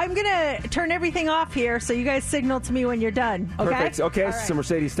right. I'm going to turn everything off here, so you guys signal to me when you're done. Okay? Perfect. Okay, right. So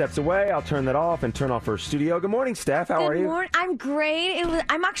Mercedes steps away. I'll turn that off and turn off her studio. Good morning, Steph. How are you? I'm great.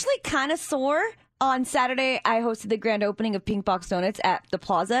 I'm actually kind of sore. On Saturday, I hosted the grand opening of Pink Box Donuts at the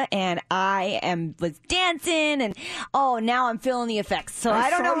Plaza, and I was dancing, and now I'm feeling the effects. So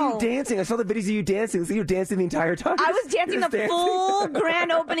I don't know. I saw you dancing. I saw the videos of you dancing. You were dancing the entire time. I was dancing full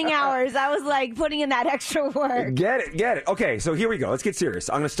grand opening hours. I was like putting in that extra work. Get it. Okay, so here we go. Let's get serious.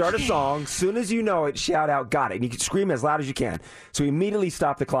 I'm going to start a song. As soon as you know it, shout out, got it. And you can scream as loud as you can. So we immediately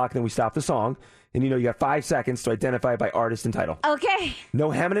stop the clock, and then we stop the song. And you got 5 seconds to identify by artist and title. Okay. No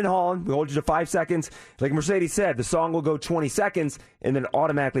hemming and hawing. We hold you to 5 seconds. Like Mercedes said, the song will go 20 seconds and then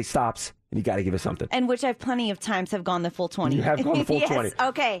automatically stops and you got to give us something. And which I've plenty of times have gone the full 20. You have gone the full Yes, 20.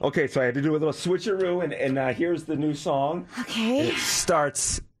 okay. Okay, so I had to do a little switcheroo, and here's the new song. Okay. It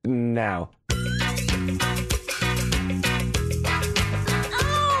starts now.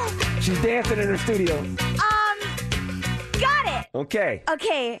 Oh! She's dancing in her studio. Got it. Okay.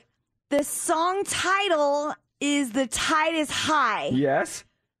 Okay. The song title is The Tide is High. Yes.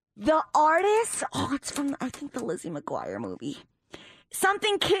 The artist, it's from, I think, the Lizzie McGuire movie.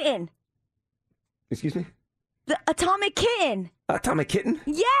 Something Kitten. Excuse me? The Atomic Kitten. Atomic Kitten?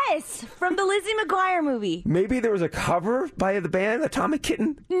 Yes, from the Lizzie McGuire movie. Maybe there was a cover by the band Atomic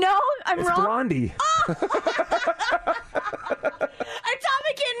Kitten? No, I'm It's wrong. Blondie. Atomic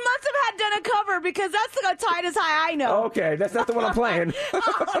Kitten must have had done a cover because that's the Tide is High I know. Okay, that's not the one I'm playing.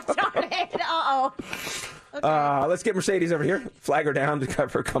 Oh, darn it. Uh-oh. Let's get Mercedes over here. Flag her down to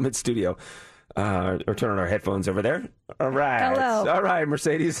have her come in studio. Or turn on our headphones over there. All right. Hello. All right,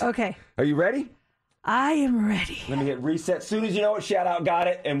 Mercedes. Okay. Are you ready? I am ready. Let me hit reset. As soon as you know it, shout out, got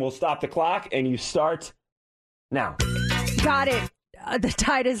it, and we'll stop the clock, and you start now. Got it. The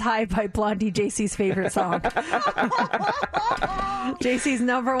Tide is High by Blondie, JC's favorite song. JC's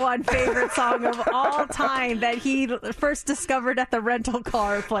number one favorite song of all time that he first discovered at the rental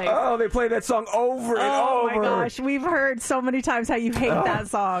car place. Oh, they play that song over and over. Oh my gosh, we've heard so many times how you hate that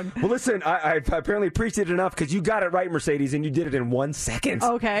song. Well, listen, I apparently preached it enough because you got it right, Mercedes, and you did it in 1 second.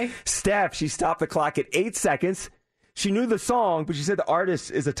 Okay. Steph, she stopped the clock at 8 seconds. She knew the song, but she said the artist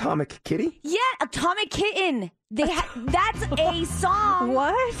is Atomic Kitty. Yeah, Atomic Kitten. That's a song.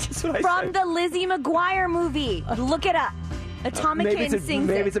 What? From the Lizzie McGuire movie. Look it up. Atomic Kitten sings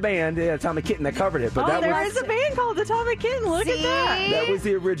maybe it. it's a band, Atomic Kitten, that covered it. But There is a band called Atomic Kitten. Look at that. That was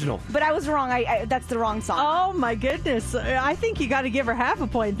the original. But I was wrong. That's the wrong song. Oh my goodness! I think you got to give her half a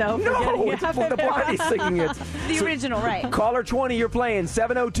point though. For No, getting it's half the Blondie singing it. The original, right? Caller 20, you're playing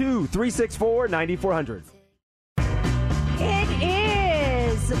 702-364-9400. It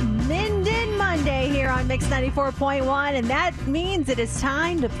is Minden Monday here on Mix 94.1, and that means it is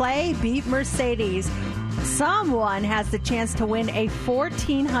time to play Beat Mercedes. Someone has the chance to win a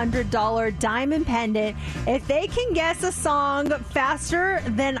 $1,400 diamond pendant if they can guess a song faster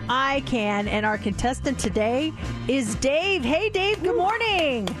than I can. And our contestant today is Dave. Hey, Dave, good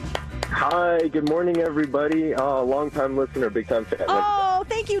morning. Hi, good morning, everybody. Long-time listener, big-time fan. Oh,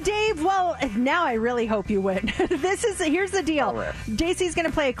 thank you, Dave. Well, now I really hope you win. Here's the deal. JC's going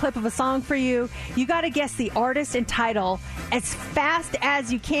to play a clip of a song for you. You got to guess the artist and title as fast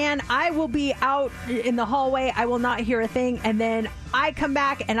as you can. I will be out in the hallway. I will not hear a thing. And then I come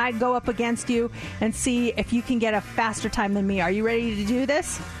back and I go up against you and see if you can get a faster time than me. Are you ready to do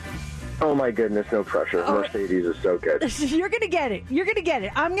this? Oh my goodness, no pressure. Mercedes is so good. You're gonna get it. You're gonna get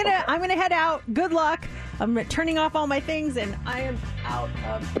it. I'm gonna head out. Good luck. I'm turning off all my things and I am out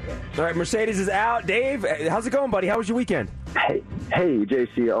of here. All right, Mercedes is out. Dave, how's it going, buddy? How was your weekend? Hey,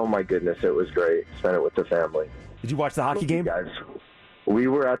 JC. Oh my goodness, it was great. Spent it with the family. Did you watch the hockey game? Guys, we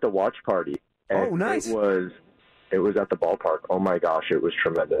were at the watch party. And oh, nice. It was at the ballpark. Oh my gosh, it was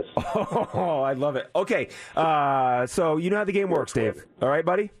tremendous. Oh, I love it. Okay, so you know how the game works, Dave. All right,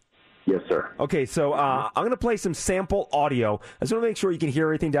 buddy? Yes, sir. Okay, so I'm going to play some sample audio. I just want to make sure you can hear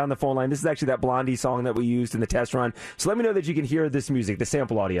everything down the phone line. This is actually that Blondie song that we used in the test run. So let me know that you can hear this music, the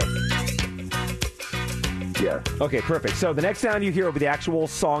sample audio. Yeah. Okay, perfect. So the next sound you hear will be the actual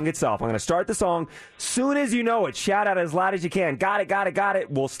song itself. I'm going to start the song. Soon as you know it, shout out as loud as you can. Got it, got it, got it.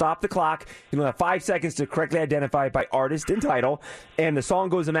 We'll stop the clock. You'll have 5 seconds to correctly identify it by artist and title. And the song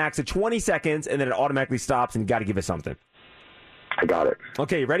goes a max of 20 seconds, and then it automatically stops, and you got to give us something. I got it.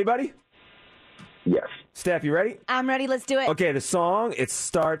 Okay, you ready, buddy? Yes. Steph, you ready? I'm ready. Let's do it. Okay, the song, it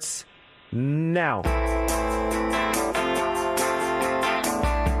starts now.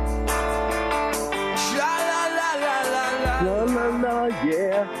 La la la,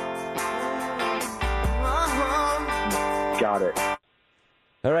 yeah. Got it.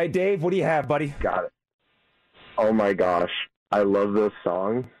 All right, Dave, what do you have, buddy? Got it. Oh my gosh, I love those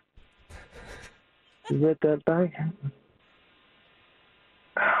songs. Is it that back?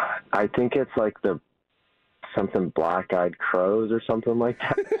 I think it's like something Black-Eyed Crows or something like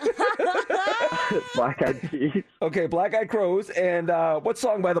that. Black-Eyed Peas. Okay, Black-Eyed Crows. And what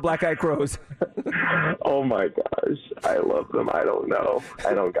song by the Black-Eyed Crows? Oh my gosh, I love them. I don't know.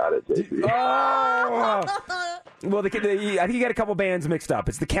 I don't got it, JC. Oh! Well, I think you got a couple bands mixed up.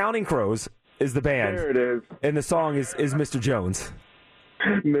 It's the Counting Crows is the band. There it is. And the song is Mr. Jones.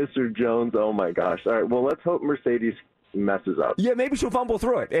 Mr. Jones, oh my gosh. All right, well, let's hope Mercedes messes up. Yeah, maybe she'll fumble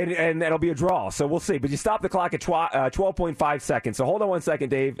through it, and it'll be a draw. So we'll see. But you stop the clock at 12.5 seconds. So hold on 1 second,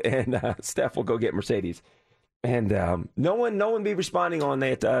 Dave, and Steph will go get Mercedes. And no one be responding on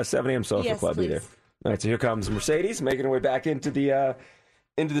that 7 a.m. social club please. either. All right, so here comes Mercedes making her way back into the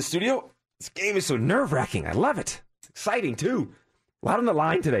studio. This game is so nerve-wracking. I love it. It's exciting, too. A lot on the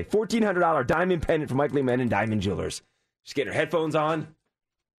line today. $1,400 diamond pendant from Michael Men and Diamond Jewelers. Just get her headphones on.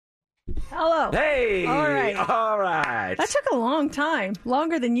 Hello. Hey. All right. All right. That took a long time,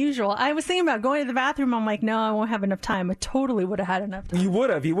 longer than usual. I was thinking about going to the bathroom. I'm like, no, I won't have enough time. I totally would have had enough time. You would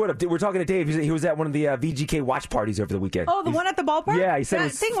have. We're talking to Dave. He was at one of the VGK watch parties over the weekend. Oh, the one at the ballpark? Yeah, he said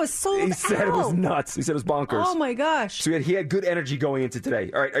that thing was sold out. He said it was nuts. He said it was bonkers. Oh my gosh. So he had good energy going into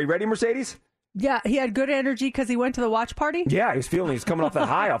today. All right, are you ready, Mercedes? Yeah, he had good energy because he went to the watch party? Yeah, he's coming off that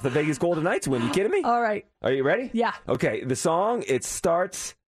high off the Vegas Golden Knights win. You kidding me? All right. Are you ready? Yeah. Okay, the song, it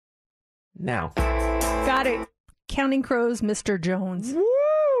starts now. Got it. Counting Crows, Mr. Jones.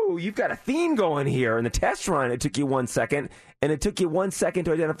 Woo! You've got a theme going here. In the test run, it took you 1 second, and it took you 1 second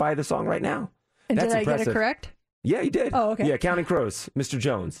to identify the song right now. And That's did I impressive. get it correct? Yeah, you did. Oh, okay. Yeah, Counting Crows, Mr.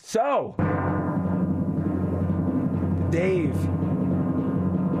 Jones. So, Dave,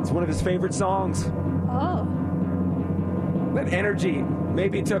 it's one of his favorite songs. Oh. That energy,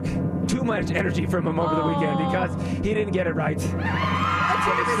 maybe it took too much energy from him over the weekend because he didn't get it right. That's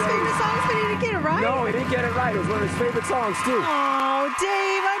one of his favorite songs, but he didn't get it right? No, he didn't get it right. It was one of his favorite songs, too. Oh,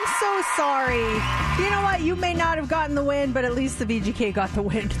 Dave, I'm so sorry. You know what? You may not have gotten the win, but at least the VGK got the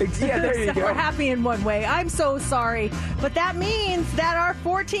win. Yeah, there you So go. we're happy in one way. I'm so sorry. But that means that our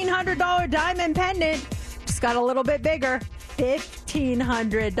 $1,400 diamond pendant just got a little bit bigger.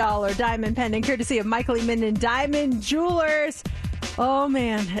 $1,500 diamond pendant, courtesy of Michael Men and Diamond Jewelers. Oh,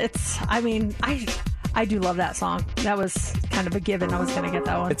 man. I do love that song. That was kind of a given. I was going to get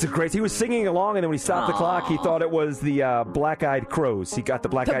that one. It's a great. He was singing along, and then when he stopped the clock, he thought it was the Black Eyed Crows. He got the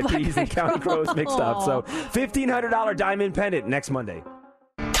Black Eyed Peas and Counting Crows mixed up. So $1,500 diamond pendant next Monday.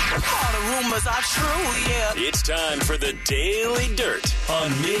 All the rumors are true, yeah. It's time for the Daily Dirt on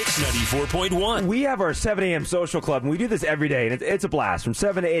Mix 94.1. We have our 7 a.m. social club, and we do this every day, and it's a blast. From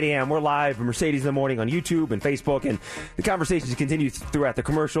 7 to 8 a.m., we're live at Mercedes in the Morning on YouTube and Facebook, and the conversations continue throughout the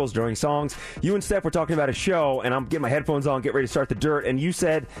commercials, during songs. You and Steph were talking about a show, and I'm getting my headphones on, get ready to start the dirt, and you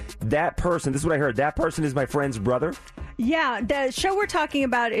said that person, this is what I heard, that person is my friend's brother? Yeah, the show we're talking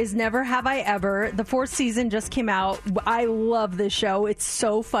about is Never Have I Ever. The 4th season just came out. I love this show. It's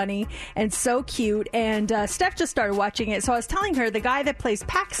so funny and so cute. And Steph just started watching it. So I was telling her the guy that plays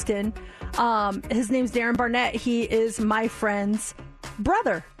Paxton, his name's Darren Barnett. He is my friend's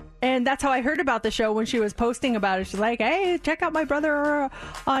brother. And that's how I heard about the show when she was posting about it. She's like, hey, check out my brother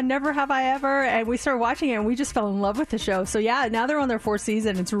on Never Have I Ever. And we started watching it, and we just fell in love with the show. So, yeah, now they're on their 4th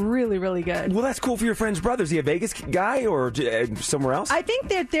season. It's really, really good. Well, that's cool for your friend's brother. Is he a Vegas guy or somewhere else? I think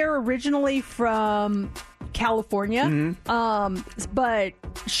that they're originally from California, but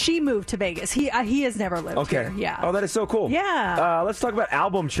she moved to Vegas. He has never lived here. Yeah. Oh, that is so cool. Yeah. Let's talk about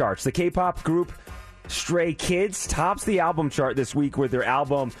album charts. The K-pop group Stray Kids tops the album chart this week with their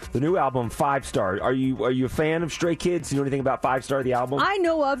album, the new album, 5 Star. Are you a fan of Stray Kids? Do you know anything about 5 Star, the album? I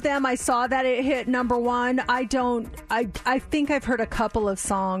know of them. I saw that it hit number 1. I think I've heard a couple of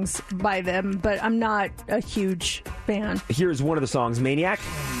songs by them, but I'm not a huge fan. Here's one of the songs, Maniac.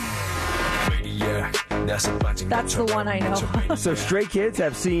 That's the one I know. So Stray Kids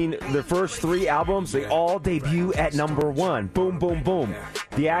have seen their first 3 albums. They all debut at number 1. Boom, boom, boom.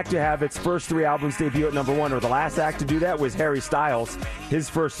 The act to have its first 3 albums debut at number 1, or the last act to do that, was Harry Styles. His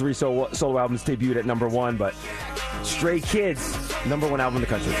first 3 solo albums debuted at number 1, but Stray Kids, number 1 album in the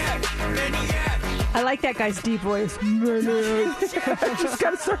country. I like that guy's deep voice. Just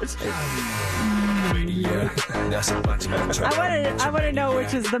kind of starts. I want to know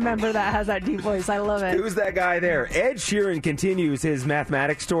which is the member that has that deep voice. I love it. Who's that guy there? Ed Sheeran continues his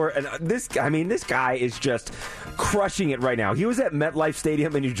mathematics tour, and this guy is just crushing it right now. He was at MetLife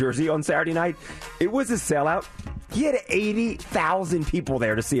Stadium in New Jersey on Saturday night. It was a sellout. He had 80,000 people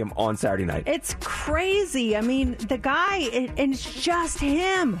there to see him on Saturday night. It's crazy. I mean, the guy, and it's just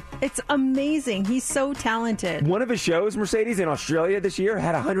him. It's amazing. He's so talented. One of his shows, Mercedes, in Australia this year,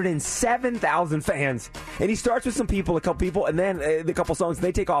 had 107,000 fans. And he starts with a couple people, and then a couple songs, and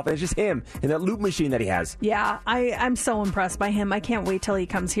they take off, and it's just him and that loop machine that he has. Yeah, I'm so impressed by him. I can't wait till he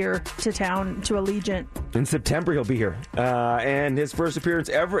comes here to town, to Allegiant. In September, he'll be here. And his first appearance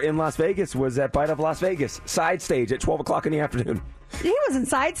ever in Las Vegas was at Bite of Las Vegas, side stage at 12 o'clock in the afternoon. He wasn't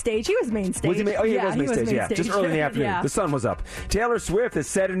side stage. He was main stage. Was he he was main stage, yeah. Just early in the afternoon. Yeah. The sun was up. Taylor Swift has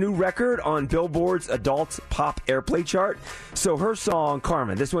set a new record on Billboard's adult pop airplay chart. So her song,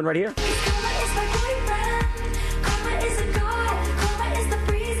 Carmen, this one right here.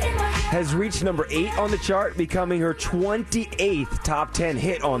 has reached number 8 on the chart, becoming her 28th top 10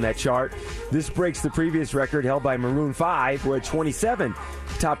 hit on that chart. This breaks the previous record held by Maroon 5, who had 27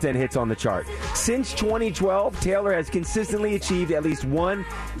 top 10 hits on the chart. Since 2012, Taylor has consistently achieved at least one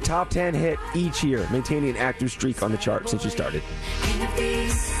top 10 hit each year, maintaining an active streak on the chart since she started.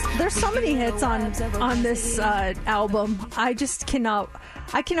 There's so many hits on this album.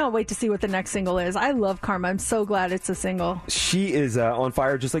 I cannot wait to see what the next single is. I love Karma. I'm so glad it's a single. She is on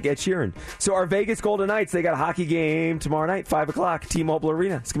fire just like Ed Sheeran. So our Vegas Golden Knights, they got a hockey game tomorrow night, 5 o'clock, T-Mobile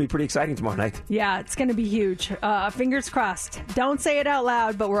Arena. It's going to be pretty exciting tomorrow night. Yeah, it's going to be huge. Fingers crossed. Don't say it out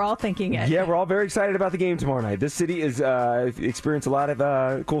loud, but we're all thinking it. Yeah, we're all very excited about the game tomorrow night. This city is experiencing a lot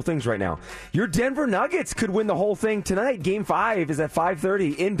of cool things right now. Your Denver Nuggets could win the whole thing tonight. Game 5 is at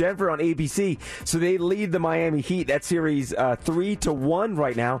 5:30 in Denver on ABC. So they lead the Miami Heat. That series 3-1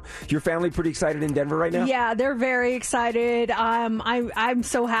 right now. Your family pretty excited in Denver right now? Yeah, they're very excited. I'm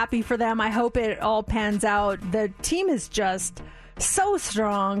so happy for them. I hope it all pans out. The team is just so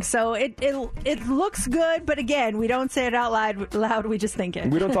strong. So it looks good, but again, we don't say it out loud. We just think it.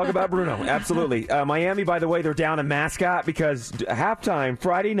 We don't talk about Bruno. Absolutely. Miami, by the way, they're down a mascot because halftime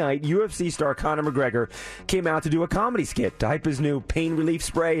Friday night, UFC star Conor McGregor came out to do a comedy skit to hype his new pain relief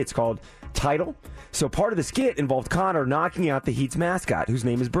spray. It's called Title. So part of the skit involved Conor knocking out the Heat's mascot, whose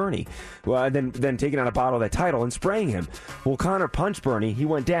name is Bernie, and then taking out a bottle of that Title and spraying him. Well, Conor punched Bernie. He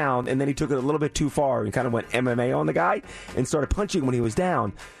went down, and then he took it a little bit too far and kind of went MMA on the guy and started punching when he was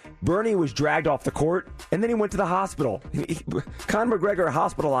down. Bernie was dragged off the court, and then he went to the hospital. Conor McGregor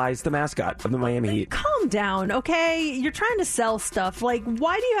hospitalized the mascot of the Miami Heat. Calm down, okay? You're trying to sell stuff. Like,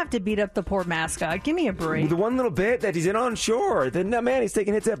 why do you have to beat up the poor mascot? Give me a break. The one little bit that he's in on, sure. Then, man, he's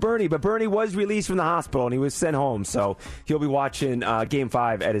taking hits at Bernie. But Bernie was released from the hospital, and he was sent home. So he'll be watching Game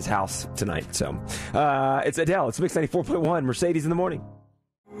 5 at his house tonight. So it's Adele. It's Mix 94.1, Mercedes in the morning.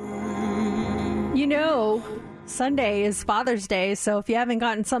 You know, Sunday is Father's Day, so if you haven't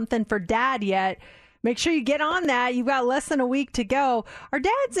gotten something for Dad yet, make sure you get on that. You've got less than a week to go. Our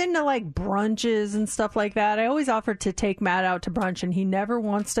dad's into like brunches and stuff like that. I always offer to take Matt out to brunch, and he never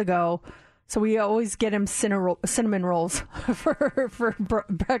wants to go. So we always get him cinnamon rolls for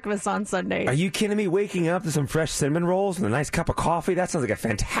breakfast on Sundays. Are you kidding me? Waking up to some fresh cinnamon rolls and a nice cup of coffee? That sounds like a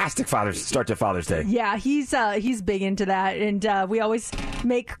fantastic start to Father's Day. Yeah, he's big into that. And we always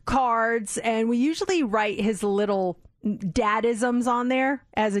make cards, and we usually write his little dadisms on there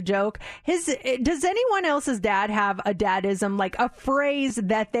as a joke. Does anyone else's dad have a dadism, like a phrase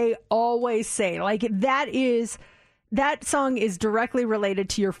that they always say? Like that song is directly related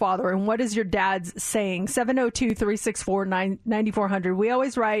to your father. And what is your dad's saying? 702-364-9400. We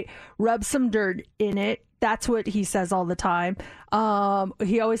always write, rub some dirt in it. That's what he says all the time.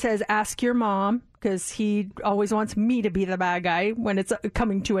 He always says, ask your mom, because he always wants me to be the bad guy when it's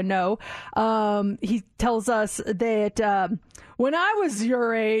coming to a no. He tells us that when I was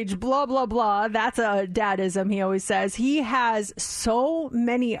your age, blah, blah, blah. That's a dadism, he always says. He has so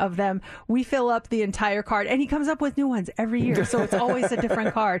many of them. We fill up the entire card, and he comes up with new ones every year, so it's always a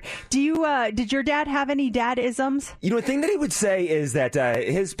different card. Did your dad have any dadisms? You know, the thing that he would say is that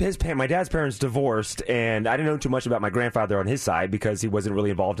my dad's parents divorced, and I didn't know too much about my grandfather on his side because he wasn't really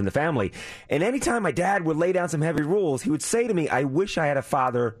involved in the family. And anytime my dad would lay down some heavy rules, he would say to me, I wish I had a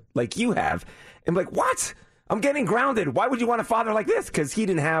father like you have. And I'm like, what? I'm getting grounded. Why would you want a father like this? Because he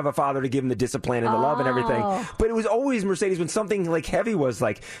didn't have a father to give him the discipline and the love and everything. But it was always, Mercedes, when something like heavy was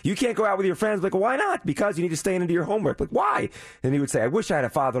like, you can't go out with your friends. Like, why not? Because you need to stay in and do your homework. Like, why? And he would say, I wish I had a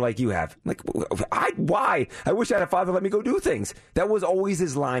father like you have. I'm like, why? I wish I had a father let me go do things. That was always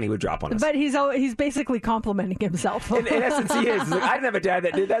his line he would drop on us. But he's basically complimenting himself. In essence, he is. He's like, I didn't have a dad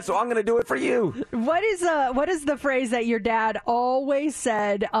that did that, so I'm going to do it for you. What is the phrase that your dad always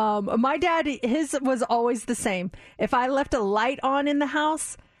said? My dad, his was always the same. If I left a light on in the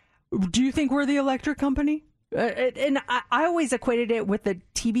house, do you think we're the electric company? And I always equated it with the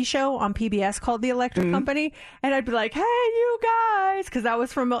TV show on PBS called The Electric Company. And I'd be like, hey, you guys, because that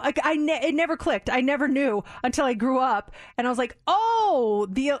was from, it never clicked. I never knew until I grew up. And I was like,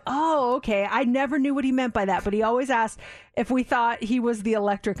 okay. I never knew what he meant by that. But he always asked if we thought he was The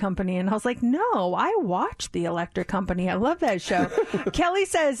Electric Company. And I was like, no, I watched The Electric Company. I love that show. Kelly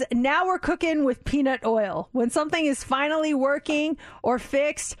says, now we're cooking with peanut oil. When something is finally working or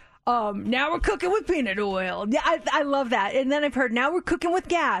fixed, now we're cooking with peanut oil. Yeah, I love that. And then I've heard now we're cooking with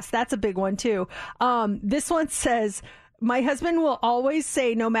gas. That's a big one too. This one says, my husband will always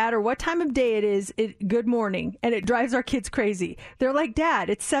say, no matter what time of day it is, good morning. And it drives our kids crazy. They're like, Dad,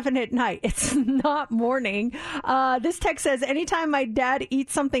 it's 7 p.m. It's not morning. This text says, anytime my dad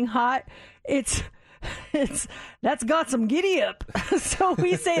eats something hot, it's that's got some giddy up. So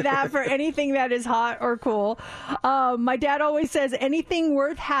we say that for anything that is hot or cool. My dad always says anything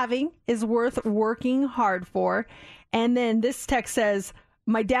worth having is worth working hard for. And then this text says,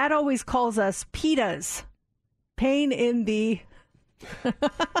 my dad always calls us pitas. Pain in the...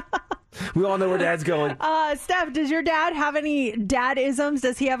 We all know where Dad's going. Steph, does your dad have any dad-isms?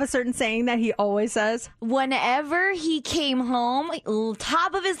 Does he have a certain saying that he always says? Whenever he came home,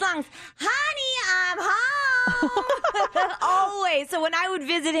 top of his lungs, honey, I'm home. Always. So when I would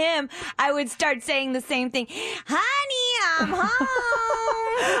visit him, I would start saying the same thing. Honey, I'm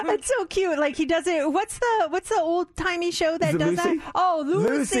home. It's so cute. Like he does it. What's the old timey show that does Lucy? that? Oh,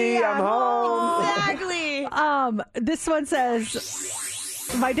 Lucy, I'm home. Exactly. This one says,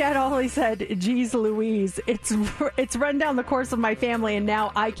 my dad always said, geez Louise, it's run down the course of my family and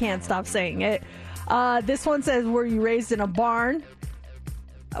now I can't stop saying it. This one says, were you raised in a barn?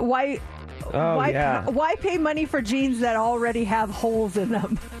 Why pay money for jeans that already have holes in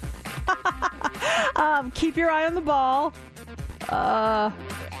them? Keep your eye on the ball.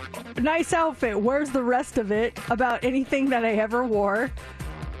 Nice outfit. Where's the rest of it? About anything that I ever wore.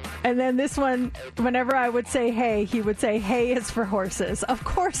 And then this one, whenever I would say hey, he would say, hey is for horses. Of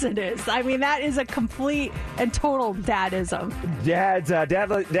course it is. I mean, that is a complete and total dadism.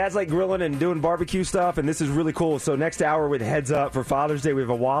 Dad's like grilling and doing barbecue stuff, and this is really cool. So next hour with Heads Up for Father's Day, we have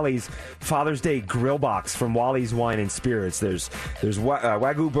a Wally's Father's Day grill box from Wally's Wine and Spirits. There's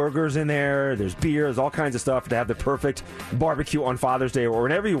Wagyu burgers in there. There's beer. There's all kinds of stuff to have the perfect barbecue on Father's Day or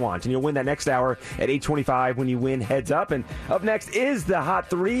whenever you want. And you'll win that next hour at 8:25 when you win Heads Up. And up next is the Hot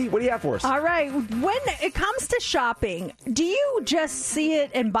 3. What do you have for us? All right. When it comes to shopping, do you just see it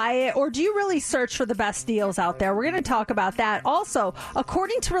and buy it, or do you really search for the best deals out there? We're going to talk about that. Also,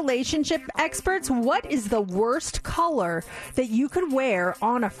 according to relationship experts, what is the worst color that you could wear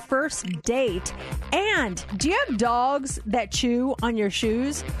on a first date? And do you have dogs that chew on your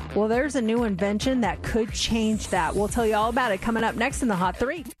shoes? Well, there's a new invention that could change that. We'll tell you all about it coming up next in the Hot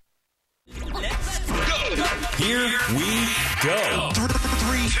 3. Here we go.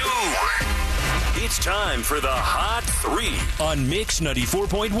 3, 2. It's time for the Hot 3 on Mix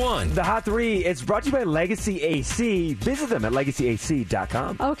 94.1. The Hot 3, it's brought to you by Legacy AC. Visit them at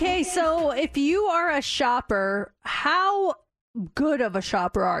legacyac.com. Okay, so if you are a shopper, how good of a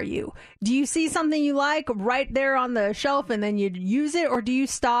shopper are you? Do you see something you like right there on the shelf and then you use it, or do you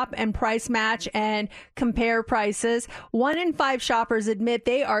stop and price match and compare prices? 1 in 5 shoppers admit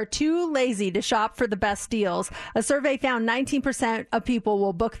they are too lazy to shop for the best deals. A survey found 19% of people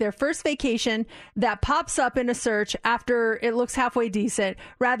will book their first vacation that pops up in a search after it looks halfway decent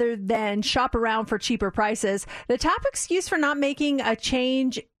rather than shop around for cheaper prices. The top excuse for not making a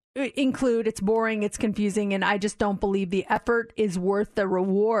change include it's boring, it's confusing, and I just don't believe the effort is worth the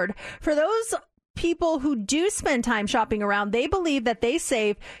reward. For those people who do spend time shopping around, they believe that they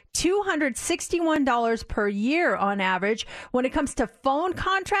save $261 per year on average. When it comes to phone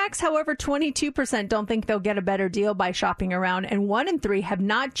contracts, however, 22% don't think they'll get a better deal by shopping around, and 1 in 3 have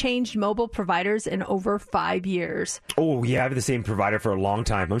not changed mobile providers in over 5 years. Oh, yeah, I have the same provider for a long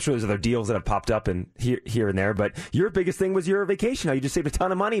time. I'm sure there's other deals that have popped up and here and there, but your biggest thing was your vacation. How you just saved a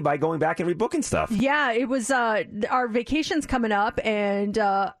ton of money by going back and rebooking stuff. Yeah, it was our vacation's coming up, and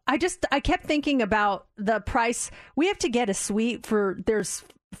I kept thinking about the price. We have to get a suite there's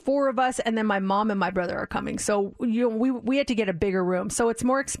 4 of us, and then my mom and my brother are coming. So we had to get a bigger room. So it's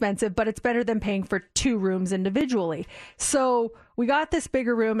more expensive, but it's better than paying for 2 rooms individually. So we got this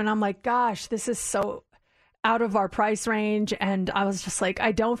bigger room, and I'm like, gosh, this is so out of our price range. And I was just like,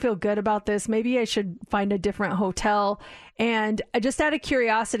 I don't feel good about this. Maybe I should find a different hotel. And just out of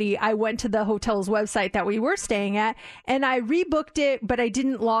curiosity, I went to the hotel's website that we were staying at, and I rebooked it, but I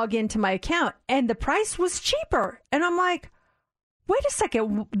didn't log into my account, and the price was cheaper. And I'm like, wait a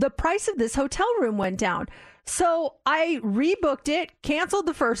second, the price of this hotel room went down. So I rebooked it, canceled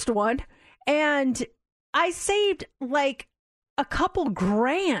the first one, and I saved like a couple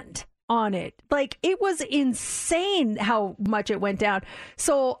grand on it. Like, it was insane how much it went down.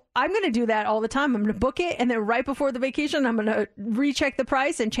 So I'm going to do that all the time. I'm going to book it, and then right before the vacation, I'm going to recheck the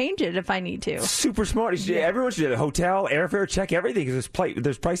price and change it if I need to. Super smart. Everyone should do a hotel, airfare, check everything, because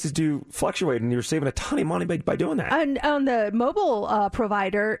there's prices do fluctuate, and you're saving a ton of money by doing that. And on the mobile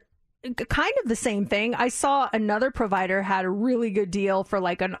provider, kind of the same thing. I saw another provider had a really good deal for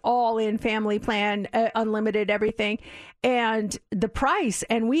like an all-in family plan, unlimited everything, and the price.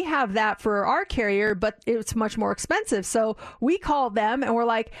 And we have that for our carrier, but it's much more expensive. So we called them and we're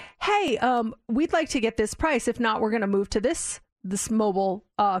like, hey, we'd like to get this price. If not, we're going to move to this mobile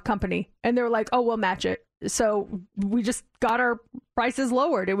company. And they were like, oh, we'll match it. So we just got our prices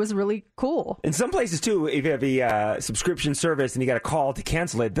lowered. It was really cool. In some places, too, if you have a subscription service and you got a call to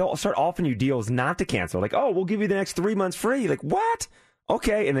cancel it, they'll start offering you deals not to cancel. Like, oh, we'll give you the next 3 months free. Like, what?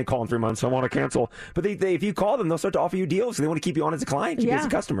 Okay, and then call in 3 months. I want to cancel. But they, if you call them, they'll start to offer you deals. So they want to keep you on as a client, keep you as a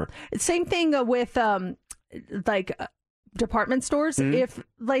customer. Same thing with department stores. If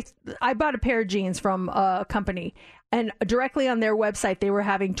I bought a pair of jeans from a company, and directly on their website they were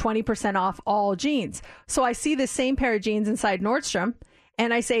having 20% off all jeans. So I see the same pair of jeans inside Nordstrom,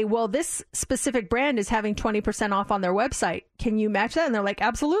 and I say, well, this specific brand is having 20% off on their website. Can you match that? And they're like,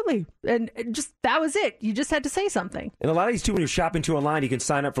 absolutely. And that was it. You just had to say something. And a lot of these, too, when you're shopping too online, you can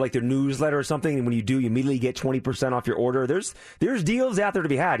sign up for like their newsletter or something. And when you do, you immediately get 20% off your order. There's deals out there to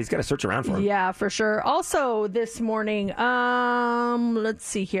be had. He's got to search around for them. Yeah, for sure. Also this morning, let's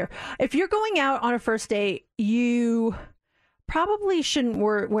see here. If you're going out on a first date, you probably shouldn't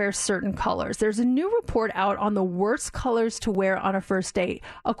wear certain colors. There's a new report out on the worst colors to wear on a first date,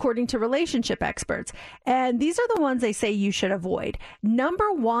 according to relationship experts. And these are the ones they say you should avoid.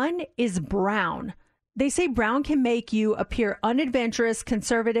 Number 1 is brown. They say brown can make you appear unadventurous,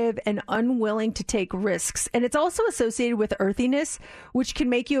 conservative, and unwilling to take risks. And it's also associated with earthiness, which can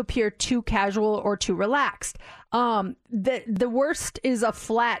make you appear too casual or too relaxed. The worst is a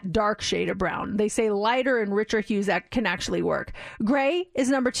flat, dark shade of brown. They say lighter and richer hues that can actually work. Gray is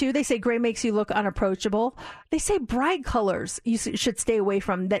number 2. They say gray makes you look unapproachable. They say bright colors you should stay away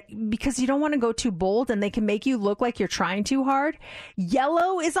from that because you don't want to go too bold and they can make you look like you're trying too hard.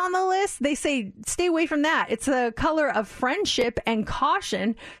 Yellow is on the list. They say stay away from that. It's a color of friendship and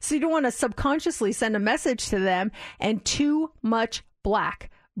caution, so you don't want to subconsciously send a message to them. And too much black.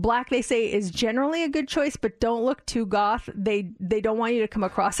 Black, they say, is generally a good choice, but don't look too goth. They don't want you to come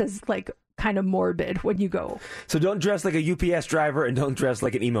across as like kind of morbid when you go. So don't dress like a UPS driver and don't dress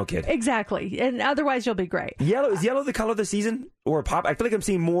like an emo kid. Exactly. And otherwise you'll be great. Is yellow the color of the season or pop? I feel like I'm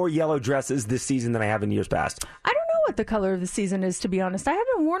seeing more yellow dresses this season than I have in years past. I don't know what the color of the season is, to be honest. I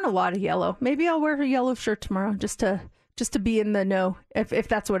haven't worn a lot of yellow. Maybe I'll wear a yellow shirt tomorrow just to be in the know, if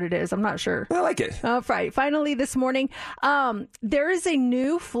that's what it is. I'm not sure. I like it. Right. Finally, this morning, there is a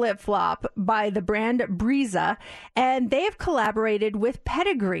new flip-flop by the brand Breeza, and they have collaborated with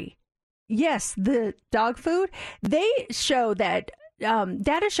Pedigree. Yes, the dog food. They show that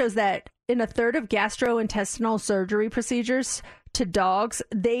data shows that in a third of gastrointestinal surgery procedures to dogs,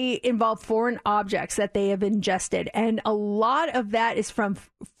 they involve foreign objects that they have ingested. And a lot of that is from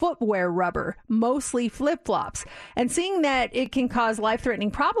footwear rubber, mostly flip-flops. And seeing that it can cause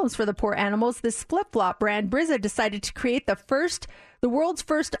life-threatening problems for the poor animals, this flip-flop brand, Breeza, decided to create the world's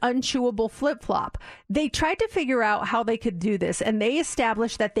first unchewable flip-flop. They tried to figure out how they could do this, and they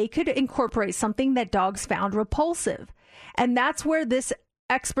established that they could incorporate something that dogs found repulsive. And that's where this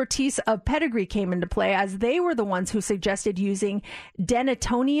expertise of Pedigree came into play, as they were the ones who suggested using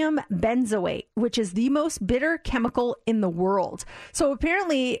denatonium benzoate, which is the most bitter chemical in the world. So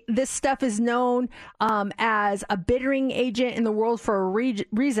apparently this stuff is known as a bittering agent in the world for a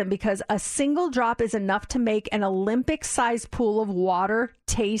reason, because a single drop is enough to make an Olympic-sized pool of water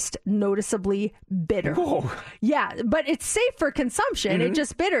taste noticeably bitter. Whoa. Yeah, but it's safe for consumption. Mm-hmm. It's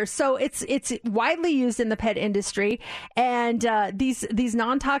just bitter. So it's widely used in the pet industry. And these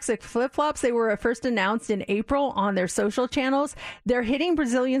non-toxic flip-flops, they were first announced in April on their social channels. They're hitting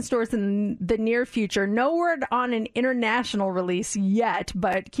Brazilian stores in the near future. No word on an international release yet,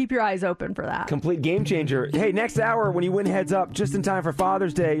 but keep your eyes open for that. Complete game changer. Hey, next hour, when you win Heads Up, just in time for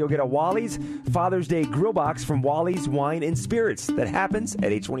Father's Day, you'll get a Wally's Father's Day grill box from Wally's Wine and Spirits. That happens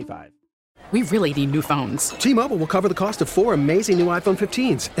at 8:25. We really need new phones. T-Mobile will cover the cost of 4 amazing new iPhone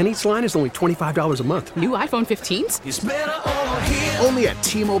 15s, and each line is only $25 a month. New iPhone 15s? It's better over here. Only at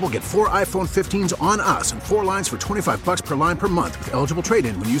T-Mobile, get 4 iPhone 15s on us and 4 lines for $25 per line per month with eligible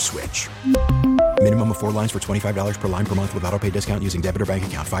trade-in when you switch. Minimum of 4 lines for $25 per line per month with autopay discount using debit or bank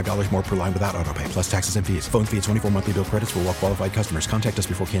account. $5 more per line without autopay, plus taxes and fees. Phone fee at 24 monthly bill credits for well-qualified customers. Contact us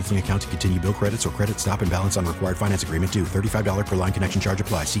before canceling account to continue bill credits or credit stop and balance on required finance agreement due. $35 per line connection charge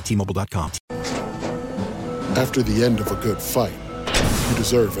applies. See T-Mobile.com. After the end of a good fight, you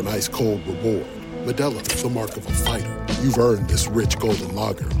deserve an ice-cold reward. Modelo is the mark of a fighter. You've earned this rich golden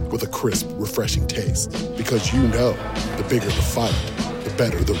lager with a crisp, refreshing taste. Because you know, the bigger the fight, the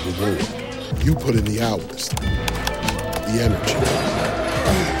better the reward. You put in the hours, the energy,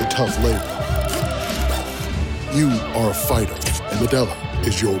 the tough labor. You are a fighter, and Modelo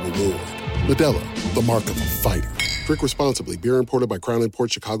is your reward. Modelo, the mark of a fighter. Drink responsibly. Beer imported by Crown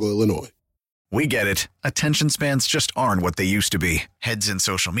Imports, Chicago, Illinois. We get it. Attention spans just aren't what they used to be. Heads in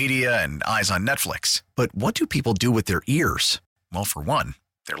social media and eyes on Netflix. But what do people do with their ears? Well, for one,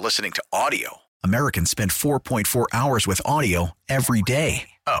 they're listening to audio. Americans spend 4.4 hours with audio every day.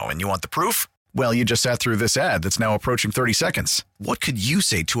 Oh, and you want the proof? Well, you just sat through this ad that's now approaching 30 seconds. What could you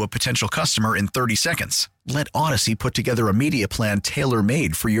say to a potential customer in 30 seconds? Let Odyssey put together a media plan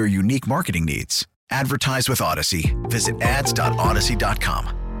tailor-made for your unique marketing needs. Advertise with Odyssey. Visit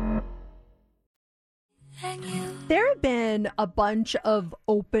ads.odyssey.com. There have been a bunch of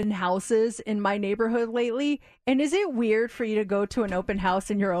open houses in my neighborhood lately, and is it weird for you to go to an open house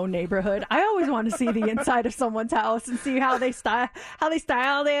in your own neighborhood? I always want to see the inside of someone's house and see how they styled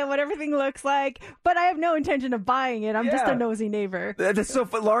it, what everything looks like. But I have no intention of buying it. I'm just a nosy neighbor. That's so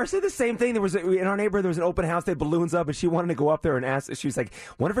fun. Laura said the same thing. In our neighborhood, there was an open house. They had balloons up, and she wanted to go up there and ask. She was like,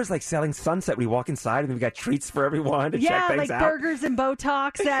 one of her's like selling Sunset. We walk inside, and we got treats for everyone to check things out. Yeah, like burgers and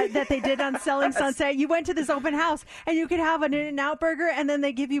Botox that they did on Selling Sunset. You went to this open house, and you could have an In-N-Out burger, and then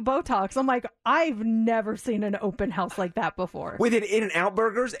they give you Botox. I'm like, I've never seen an open house like that before. Wait, did In-N-Out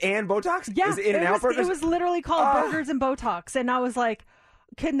burgers and Botox? Yeah, burgers? It was literally called burgers and Botox, and I was like,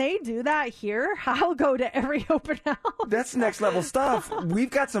 can they do that here? I'll go to every open house. That's next level stuff. We've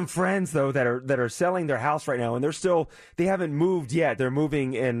got some friends though that are selling their house right now, and they haven't moved yet. They're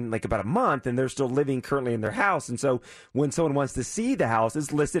moving in like about a month, and they're still living currently in their house. And so when someone wants to see the house,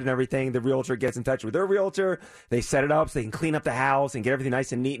 it's listed and everything. The realtor gets in touch with their realtor. They set it up so they can clean up the house and get everything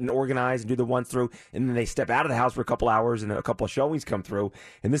nice and neat and organized and do the once through. And then they step out of the house for a couple hours, and a couple of showings come through.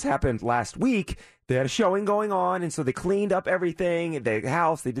 And this happened last week. They had a showing going on, and so they cleaned up everything, the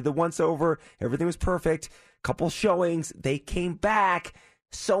house. They did the once over. Everything was perfect. Couple showings. They came back.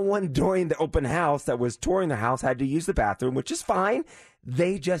 Someone during the open house that was touring the house had to use the bathroom, which is fine.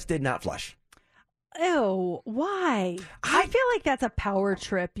 They just did not flush. Ew, why? I feel like that's a power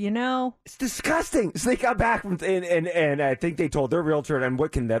trip, you know? It's disgusting. So they got back and I think they told their realtor, and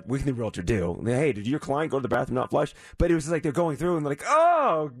what can the realtor do? Hey, did your client go to the bathroom not flush? But it was like they're going through and they're like,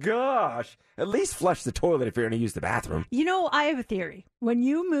 oh gosh, at least flush the toilet if you're going to use the bathroom. You know, I have a theory. When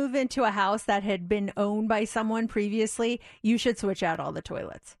you move into a house that had been owned by someone previously, you should switch out all the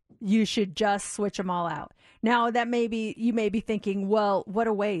toilets. You should just switch them all out. Now, you may be thinking, well, what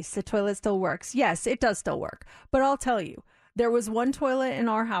a waste. The toilet still works. Yes, it does still work. But I'll tell you, there was one toilet in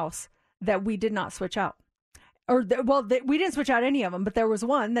our house that we did not switch out. We didn't switch out any of them, but there was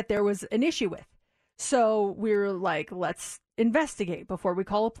one that there was an issue with. So we were like, let's investigate before we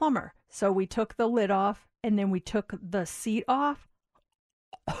call a plumber. So we took the lid off, and then we took the seat off.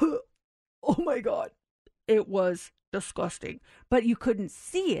 Oh my God. It was disgusting. But you couldn't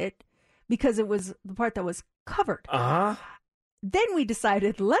see it because it was the part that was covered. Uh-huh. Then we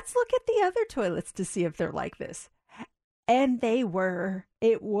decided, let's look at the other toilets to see if they're like this. And they were.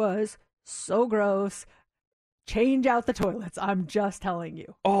 It was so gross. Change out the toilets. I'm just telling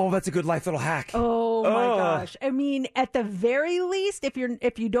you. Oh, that's a good life little hack. Oh my gosh. I mean, at the very least, if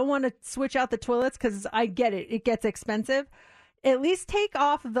you don't want to switch out the toilets, because I get it, it gets expensive, at least take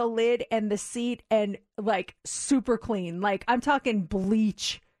off the lid and the seat and like super clean. Like I'm talking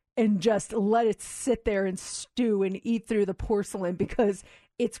bleach and just let it sit there and stew and eat through the porcelain because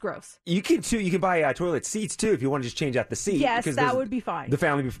it's gross. You can too. You can buy toilet seats too if you want to just change out the seat. Yes, that would be fine. The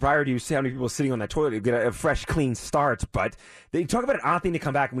family prior to you, see how many people sitting on that toilet, you get a fresh, clean start. But they talk about an odd thing to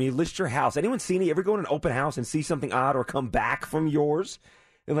come back when you list your house. Anyone seen it? Ever go in an open house and see something odd or come back from yours?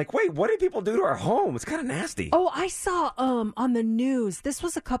 And like, wait, what did people do to our home? It's kind of nasty. Oh, I saw on the news. This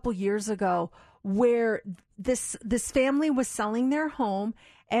was a couple years ago where this family was selling their home,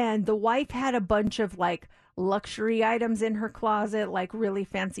 and the wife had a bunch of like luxury items in her closet, like really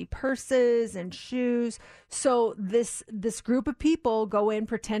fancy purses and shoes. So this group of people go in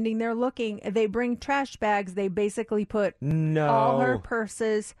pretending they're looking. They bring trash bags. They basically put all her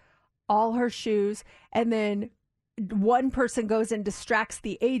purses, all her shoes, and then one person goes and distracts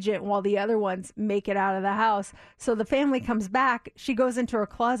the agent while the other ones make it out of the house. So the family comes back. She goes into her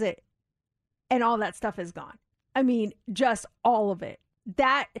closet, and all that stuff is gone. I mean, just all of it.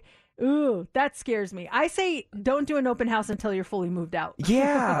 That scares me. I say don't do an open house until you're fully moved out.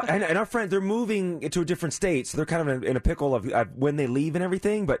 Yeah, and our friends, they're moving to a different state, so they're kind of in a pickle of when they leave and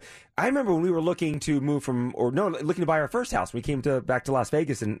everything. But I remember when we were looking to move looking to buy our first house. We came back to Las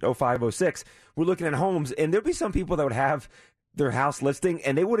Vegas in 05, 06. We're looking at homes, and there'd be some people that would have their house listing,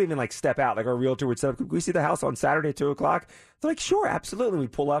 and they wouldn't even like step out. Like our realtor would say, "Could we see the house on Saturday at 2:00?" They're like, "Sure, absolutely." And we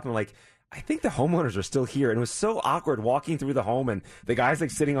pull up, and like, I think the homeowners are still here. And it was so awkward walking through the home, and the guy's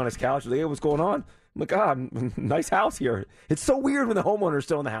like sitting on his couch. Like, hey, what's going on? I'm like, God, nice house here. It's so weird when the homeowner's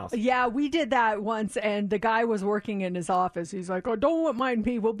still in the house. Yeah, we did that once, and the guy was working in his office. He's like, oh, don't mind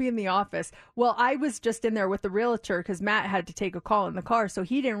me. We'll be in the office. Well, I was just in there with the realtor because Matt had to take a call in the car, so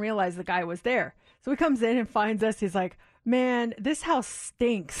he didn't realize the guy was there. So he comes in and finds us. He's like, man, this house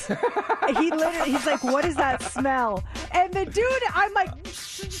stinks. He's like, what is that smell? And the dude, I'm like,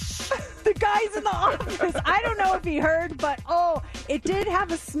 the guy's in the office. I don't know if he heard, but it did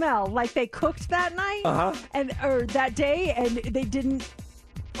have a smell. Like they cooked that night or that day, and they didn't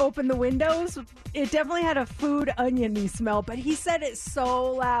open the windows. It definitely had a food oniony smell, but he said it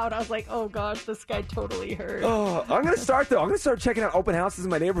so loud. I was like, oh gosh, this guy totally heard. Oh, I'm going to start, though. I'm going to start checking out open houses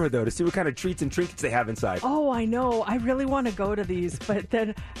in my neighborhood, though, to see what kind of treats and trinkets they have inside. Oh, I know. I really want to go to these, but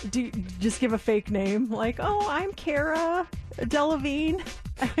then just give a fake name. Like, I'm Cara Delevingne.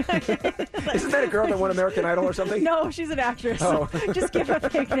 Isn't that a girl that won American Idol or something? No, she's an actress. Oh. Just give a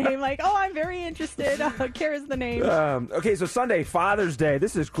fake name. Like, I'm very interested. Cara's the name. Okay, so Sunday, Father's Day.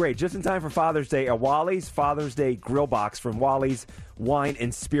 This is great. Just in time for Father's Day, a Wally's Father's Day grill box from Wally's Wine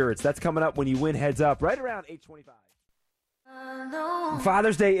and Spirits. That's coming up when you win Heads Up right around 8:25.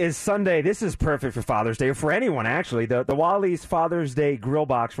 Father's Day is Sunday. This is perfect for Father's Day, or for anyone, actually. The Wally's Father's Day grill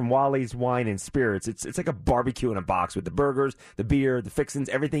box from Wally's Wine and Spirits. It's like a barbecue in a box with the burgers, the beer, the fixins,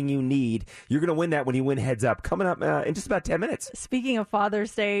 everything you need. You're going to win that when you win Heads Up. Coming up in just about 10 minutes. Speaking of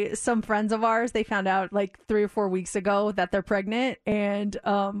Father's Day, some friends of ours, they found out like 3 or 4 weeks ago that they're pregnant. And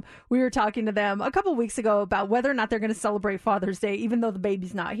we were talking to them a couple weeks ago about whether or not they're going to celebrate Father's Day, even though the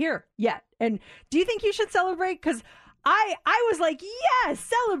baby's not here yet. And do you think you should celebrate? Because I was like, yes,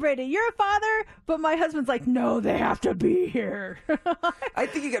 celebrate it. You're a father. But my husband's like, no, they have to be here. I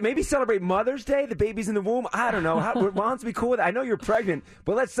think you could maybe celebrate Mother's Day. The baby's in the womb. I don't know. Mom's be cool with it. I know you're pregnant,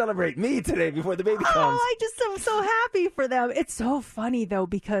 but let's celebrate me today before the baby comes. I just am so happy for them. It's so funny, though,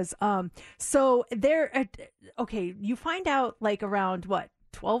 because so they're okay, you find out like around,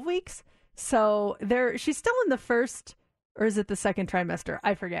 12 weeks? So she's still in the first, or is it the second trimester?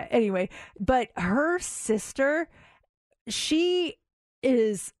 I forget. Anyway, but her sister, she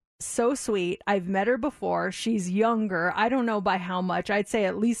is so sweet. I've met her before. She's younger. I don't know by how much. I'd say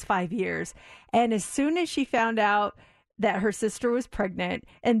at least 5 years. And as soon as she found out that her sister was pregnant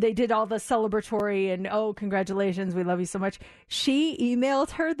and they did all the celebratory and, congratulations, we love you so much, she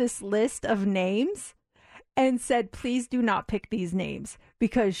emailed her this list of names and said, please do not pick these names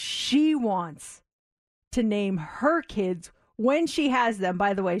because she wants to name her kids when she has them.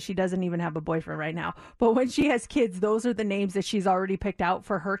 By the way, she doesn't even have a boyfriend right now. But when she has kids, those are the names that she's already picked out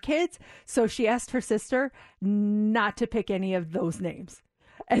for her kids. So she asked her sister not to pick any of those names.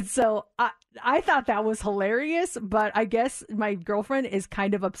 And so I thought that was hilarious. But I guess my girlfriend is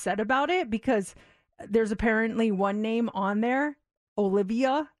kind of upset about it because there's apparently one name on there,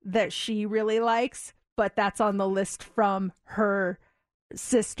 Olivia, that she really likes. But that's on the list from her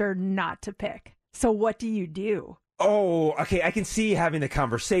sister not to pick. So what do you do? Oh, okay. I can see having the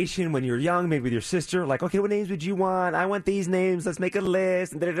conversation when you're young, maybe with your sister. Like, okay, what names would you want? I want these names. Let's make a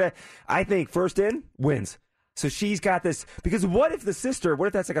list. And I think first in wins. So she's got this. Because what if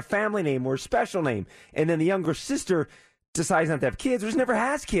that's like a family name or a special name? And then the younger sister decides not to have kids or just never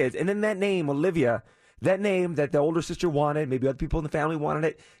has kids. And then that name, Olivia, that name that the older sister wanted, maybe other people in the family wanted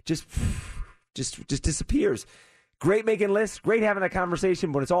it, just disappears. Great making lists, great having a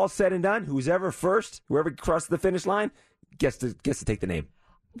conversation. When it's all said and done, whoever crosses the finish line, gets to take the name.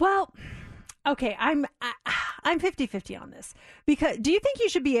 Well, okay, I'm 50-50 on this. Because do you think you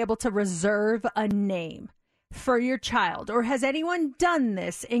should be able to reserve a name for your child? Or has anyone done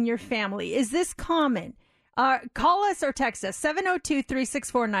this in your family? Is this common? Call us or text us,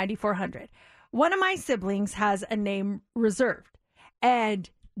 702-364-9400. One of my siblings has a name reserved, and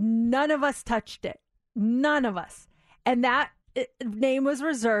none of us touched it. None of us. And that name was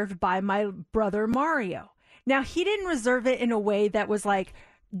reserved by my brother Mario. Now, he didn't reserve it in a way that was like,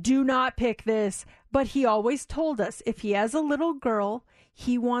 do not pick this. But he always told us if he has a little girl,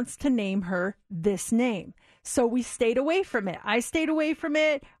 he wants to name her this name. So we stayed away from it. I stayed away from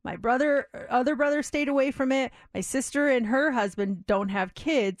it. My other brother stayed away from it. My sister and her husband don't have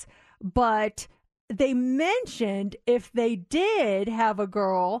kids. But they mentioned if they did have a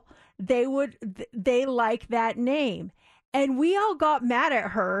girl, they like that name. And we all got mad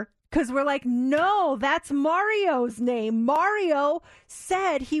at her because we're like, no, that's Mario's name. Mario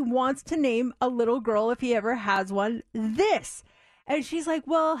said he wants to name a little girl, if he ever has one, this. And she's like,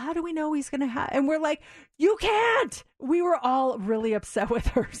 well, how do we know he's going to have? And we're like, you can't. We were all really upset with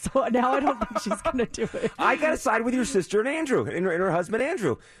her. So now I don't think she's going to do it. I got to side with your sister and Andrew, and her husband,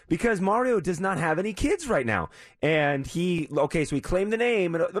 Andrew, because Mario does not have any kids right now. And so he claimed the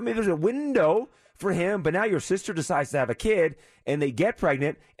name. And maybe there's a window for him. But now your sister decides to have a kid, and they get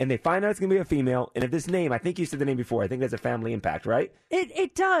pregnant, and they find out it's going to be a female. And if this name, I think you said the name before, I think that's a family impact, right?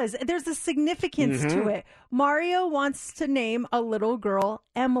 It does. There's a significance to it. Mario wants to name a little girl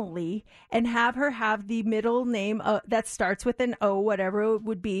Emily and have her have the middle name that starts with an O, whatever it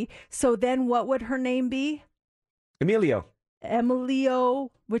would be. So then what would her name be? Emilio,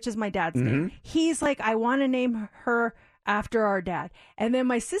 which is my dad's name. He's like, I want to name her after our dad. And then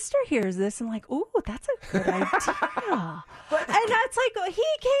my sister hears this and like, ooh, that's a good idea. And that's like, he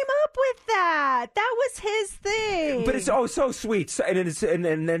came up with that. That was his thing. But it's so sweet.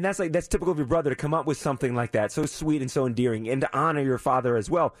 And that's typical of your brother to come up with something like that. So sweet and so endearing, and to honor your father as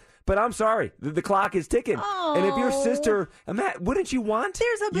well. But I'm sorry, the clock is ticking. Oh. And if your sister, Matt, wouldn't you want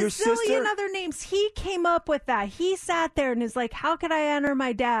There's a your bazillion sister? other names. He came up with that. He sat there and is like, how could I honor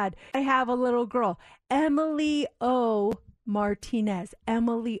my dad? I have a little girl, Emily O. Martinez.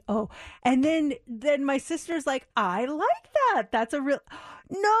 Emily O. And then my sister's like, I like that. That's a real...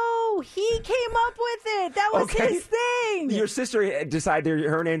 No, he came up with it. That was his thing. Your sister decided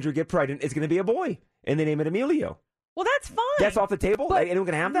her and Andrew get pregnant. It's going to be a boy. And they name it Emilio. Well, that's fine. That's off the table? But Anyone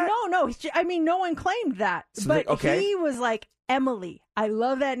can have that? No. I mean, no one claimed that. So but okay. He was like, Emily. I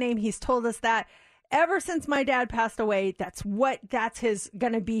love that name. He's told us that ever since my dad passed away. That's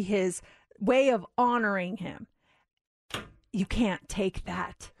going to be his way of honoring him. You can't take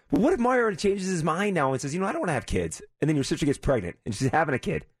that. But what if Mario changes his mind now and says, I don't want to have kids? And then your sister gets pregnant and she's having a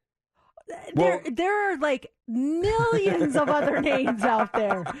kid. There are like millions of other names out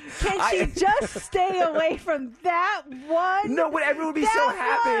there. Can she just stay away from that one? No, but everyone would be so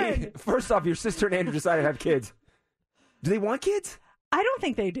happy. First off, your sister and Andrew decided to have kids. Do they want kids? I don't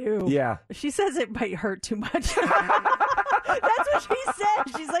think they do. Yeah. She says it might hurt too much. That's what she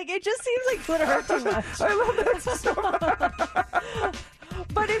said. She's like, it just seems like it would hurt too much. I love that.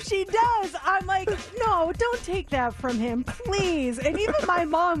 But if she does, I'm like, no, don't take that from him, please. And even my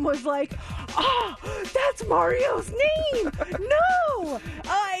mom was like, oh, that's Mario's name. No,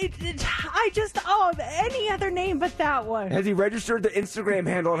 I just, any other name but that one. Has he registered the Instagram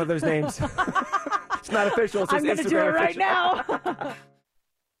handle of those names? It's not official. It says I'm going to do it Instagram right official. now.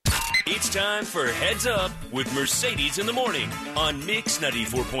 It's time for Heads Up with Mercedes in the Morning on Mix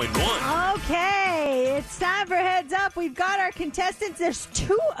 94.1. Okay, it's time for Heads Up. We've got our contestants. There's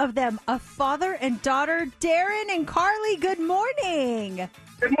two of them, a father and daughter, Darren and Carly. Good morning.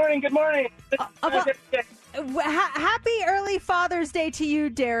 Good morning. Good morning. Happy early Father's Day to you,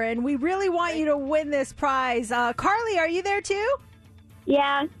 Darren. We really want you to win this prize. Carly, are you there too?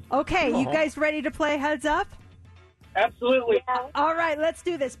 Yeah. Okay, you guys ready to play Heads Up? Absolutely. Yeah. All right, let's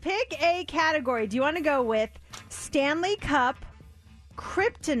do this. Pick a category. Do you want to go with Stanley Cup,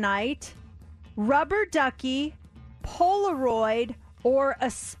 Kryptonite, Rubber Ducky, Polaroid, or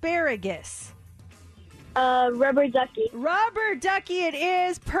Asparagus? Rubber Ducky. Rubber Ducky it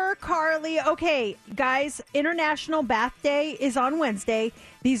is, per Carly. Okay, guys, International Bath Day is on Wednesday.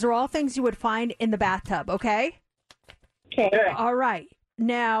 These are all things you would find in the bathtub, okay? Okay. All right.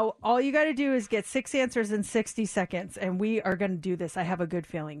 Now, all you got to do is get 6 answers in 60 seconds, and we are going to do this. I have a good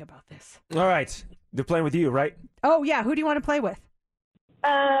feeling about this. All right. They're playing with you, right? Oh, yeah. Who do you want to play with?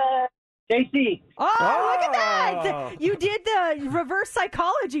 JC. Oh, look at that. You did the reverse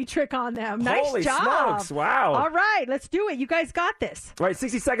psychology trick on them. Nice Holy job. smokes. Wow. All right. Let's do it. You guys got this. All right,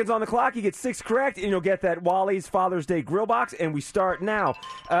 60 seconds on the clock. You get 6 correct, and you'll get that Wally's Father's Day grill box, and we start now.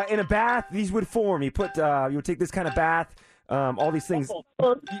 In a bath, these would form. You would take this kind of bath. All these things.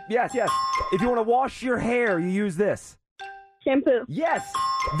 Yes. If you want to wash your hair, you use this. Shampoo. Yes.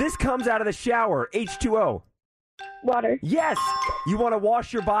 This comes out of the shower. H2O. Water. Yes. You want to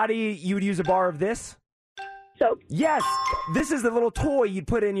wash your body, you would use a bar of this. Soap. Yes. This is the little toy you'd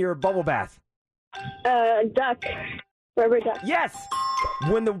put in your bubble bath. Duck. Rubber duck. Yes.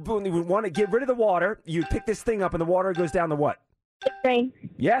 When you want to get rid of the water, you pick this thing up and the water goes down the what? Drain.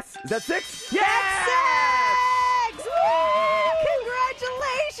 Yes. Is that 6? Yes. That's 6! Woo!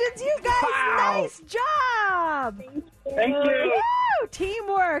 Congratulations, you guys. Wow. Nice job. Thank you. Woo!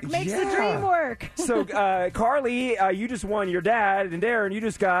 Teamwork makes the dream work. So, Carly, you just won your dad, and Darren, you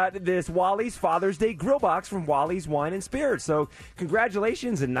just got this Wally's Father's Day grill box from Wally's Wine and Spirits. So,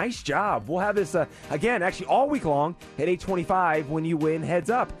 congratulations and nice job. We'll have this, again, actually all week long at 8:25 when you win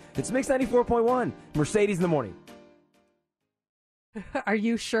Heads Up. It's Mix 94.1, Mercedes in the Morning. Are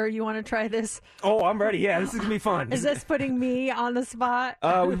you sure you want to try this? Oh, I'm ready. Yeah, this is going to be fun. Is this putting me on the spot?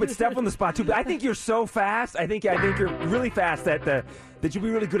 We put Steph on the spot, too. But I think you're so fast. I think you're really fast that you'll be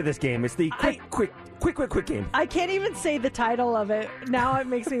really good at this game. It's the Quick game. I can't even say the title of it. Now it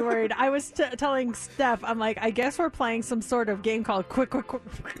makes me worried. I was telling Steph, I'm like, I guess we're playing some sort of game called Quick.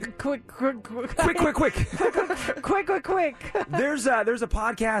 Quick. There's a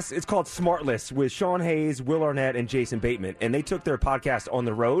podcast. It's called Smartless with Sean Hayes, Will Arnett, and Jason Bateman, and they took their podcast on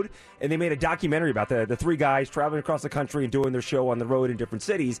the road and they made a documentary about the three guys traveling across the country and doing their show on the road in different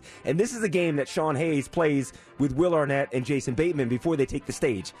cities. And this is a game that Sean Hayes plays with Will Arnett and Jason Bateman before they take the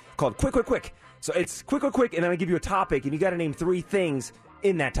stage, called Quick. So it's quick, and then I give you a topic, and you got to name three things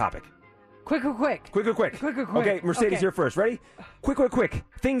in that topic. Quick. Okay, Mercedes, you're first. Ready? Quick.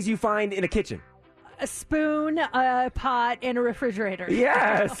 Things you find in a kitchen. A spoon, a pot, and a refrigerator.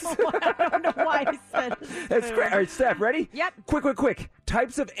 Yes. I don't know why I said spoon. That's great. All right, Steph, ready? Yep. Quick.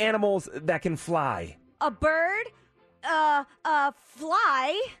 Types of animals that can fly. A bird, a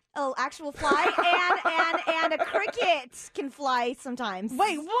fly, actual fly, and a cricket can fly sometimes.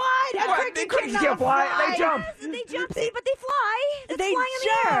 Wait, what? A cricket Crickets can't fly. They jump. They jump, but they fly. They They fly in the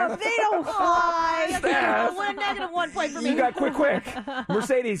air. jump. They don't fly. Steph. -1 point for me. You got quick.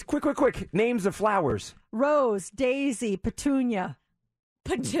 Mercedes, quick. Names of flowers. Rose, daisy, petunia.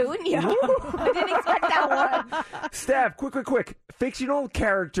 Petunia. I didn't expect that one. Steph, quick. Fictional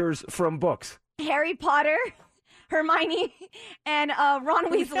characters from books. Harry Potter, Hermione, and Ron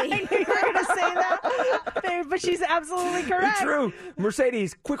Weasley. I knew you were going to say that, babe, but she's absolutely correct. True.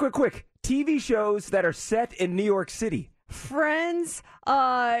 Mercedes, quick. TV shows that are set in New York City. Friends,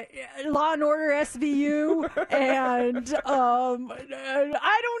 Law and Order SVU, and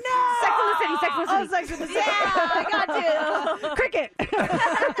I don't know. Sex and the City. Oh, Sex and the City. Yeah, I got you. Cricket.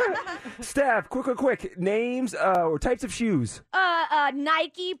 Steph, quick. Names or types of shoes.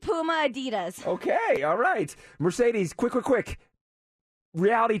 Nike, Puma, Adidas. Okay, all right. Mercedes, quick.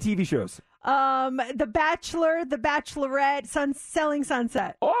 Reality TV shows. The Bachelor, The Bachelorette, Selling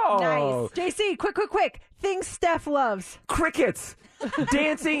Sunset. Oh, nice. JC, quick. Things Steph loves. Crickets,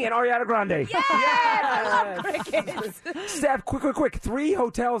 dancing, and Ariana Grande. Yes! I love crickets. Steph, quick. 3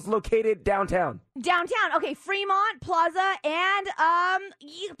 hotels located downtown. Downtown. Okay, Fremont, Plaza, and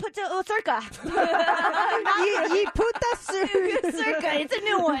you put to Circa. You put the Circa. It's a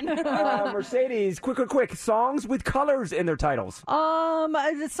new one. Mercedes, quick. Songs with colors in their titles.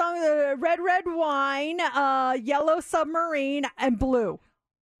 The song Red Wine, Yellow Submarine, and Blue.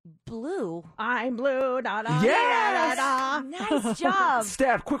 Blue. I'm blue. Da, da, Yes! da, da, da. Nice job.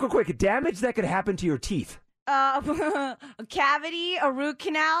 Steph, quick. Damage that could happen to your teeth. A cavity, a root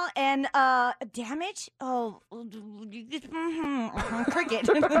canal, and damage. Cricket.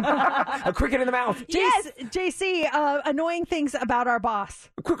 A cricket in the mouth. Yes. JC, annoying things about our boss.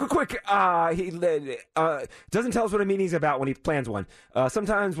 Quick. He doesn't tell us what a meeting's about when he plans one.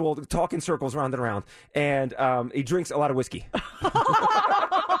 Sometimes we'll talk in circles round and around, and he drinks a lot of whiskey.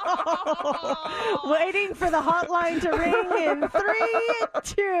 Waiting for the hotline to ring in 3,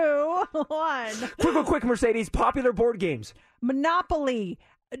 2, 1. Quick, Mercedes. Popular board games. Monopoly,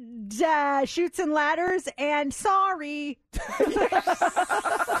 Shoots and Ladders, and Sorry.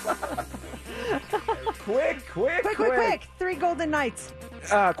 Quick. 3 Golden Knights.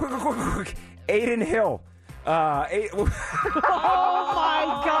 Quick. Aiden Hill. Oh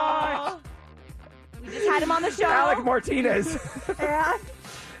my gosh. We just had him on the show. Alec Martinez.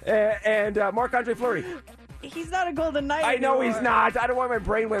 and Marc-Andre Fleury. He's not a Golden Knight I know anymore. he's not. I don't want my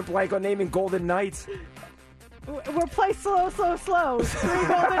brain went blank on naming Golden Knights. We'll play slow. 3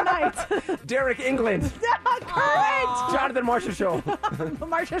 Golden Knights. Derek England. Correct. Jonathan Marshall Show.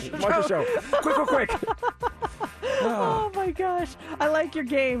 Marshall Show. Quick. Oh my gosh. I like your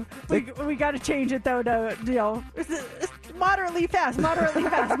game. We got to change it though to, moderately fast.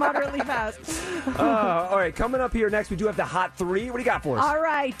 All right, coming up here next, we do have the Hot 3. What do you got for us? All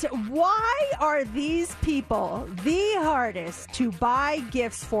right. Why are these people the hardest to buy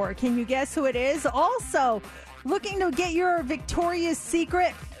gifts for? Can you guess who it is? Also, looking to get your Victoria's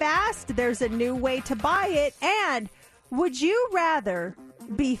Secret fast? There's a new way to buy it. And would you rather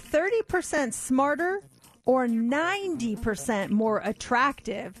be 30% smarter or 90% more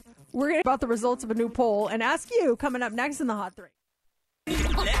attractive? We're going to talk about the results of a new poll and ask you coming up next in the Hot 3.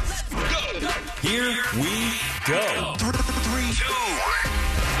 Let's go. Here we go. 3, 2, 1.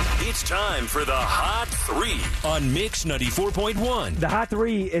 It's time for the Hot 3 on Mix 94.1. The Hot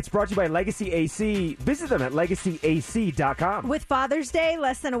 3, it's brought to you by Legacy AC. Visit them at legacyac.com. With Father's Day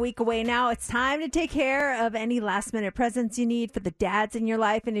less than a week away now, it's time to take care of any last-minute presents you need for the dads in your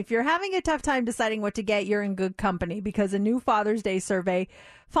life. And if you're having a tough time deciding what to get, you're in good company because a new Father's Day survey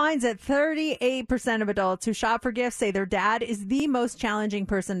finds that 38% of adults who shop for gifts say their dad is the most challenging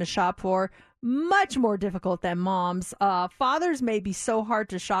person to shop for. much more difficult than moms. Fathers may be so hard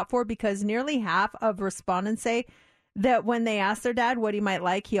to shop for because nearly half of respondents say that when they ask their dad what he might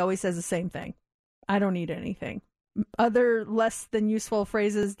like, he always says the same thing. I don't need anything. Other less than useful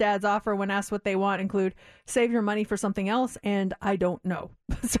phrases dads offer when asked what they want include save your money for something else and I don't know.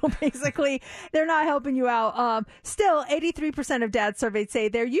 So basically, they're not helping you out. Still, 83% of dads surveyed say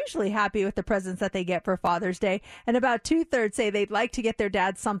they're usually happy with the presents that they get for Father's Day. And about 2/3 say they'd like to get their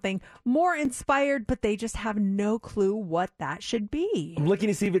dad something more inspired, but they just have no clue what that should be. I'm looking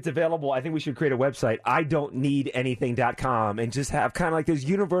to see if it's available. I think we should create a website, idon'tneedanything.com, and just have kind of like those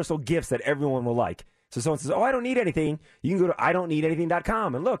universal gifts that everyone will like. So someone says, oh, I don't need anything. You can go to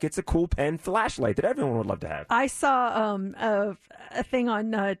idon'tneedanything.com and look, it's a cool pen flashlight that everyone would love to have. I saw a thing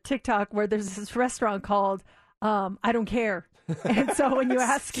on TikTok where there's this restaurant called I Don't Care. And so when you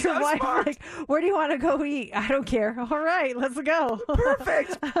ask your wife, like, where do you want to go eat? I don't care. All right, let's go.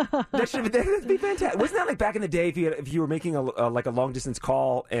 Perfect. That'd be fantastic. Wasn't that like back in the day if you were making a long distance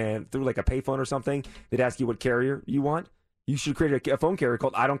call and through like a payphone or something, they'd ask you what carrier you want? You should create a phone carrier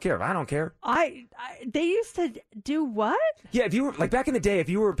called I Don't Care. I don't care. They used to do what? Yeah, if you were like back in the day, if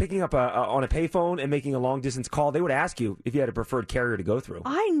you were picking up on a payphone and making a long distance call, they would ask you if you had a preferred carrier to go through.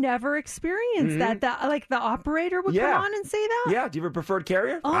 I never experienced that. Like the operator would come on and say that? Yeah. Do you have a preferred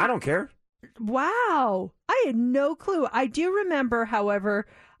carrier? I don't care. Wow. I had no clue. I do remember, however,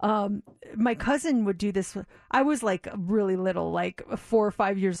 my cousin would do this. I was like really little, like 4 or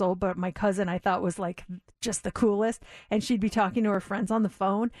 5 years old, but my cousin I thought was like just the coolest. And she'd be talking to her friends on the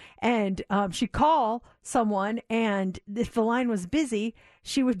phone and she'd call someone. And if the line was busy,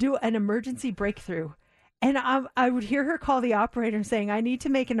 she would do an emergency breakthrough. And I would hear her call the operator saying, I need to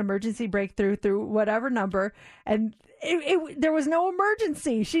make an emergency breakthrough through whatever number. And there was no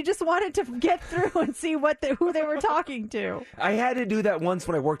emergency. She just wanted to get through and see who they were talking to. I had to do that once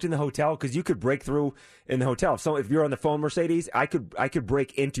when I worked in the hotel because you could break through in the hotel. So if you're on the phone, Mercedes, I could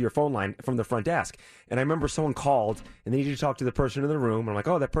break into your phone line from the front desk. And I remember someone called and they needed to talk to the person in the room. And I'm like,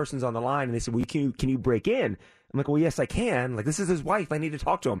 oh, that person's on the line. And they said, well, can you break in? I'm like, well, yes, I can. Like, this is his wife. I need to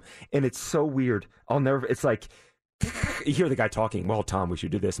talk to him. And it's so weird. It's like, you hear the guy talking, well, Tom, we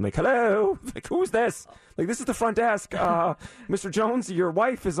should do this. I'm like, hello? Like, who's this? Like, this is the front desk. Mr. Jones, your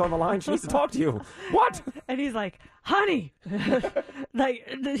wife is on the line. She needs to talk to you. What? And he's like, honey. Like,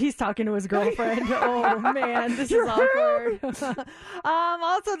 he's talking to his girlfriend. Oh, man, this is awkward.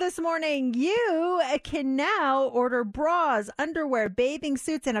 Also this morning, you can now order bras, underwear, bathing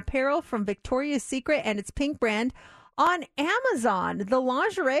suits, and apparel from Victoria's Secret and its pink brand on Amazon. The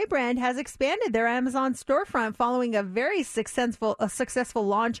lingerie brand has expanded their Amazon storefront following a very successful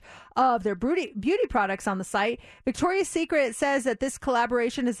launch of their beauty products on the site. Victoria's Secret says that this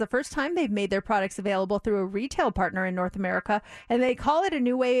collaboration is the first time they've made their products available through a retail partner in North America, and they call it a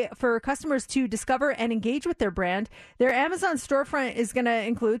new way for customers to discover and engage with their brand. Their Amazon storefront is going to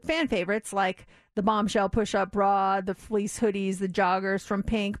include fan favorites like the bombshell push-up bra, the fleece hoodies, the joggers from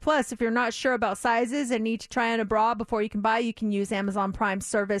Pink. Plus, if you're not sure about sizes and need to try on a bra before you can buy, you can use Amazon Prime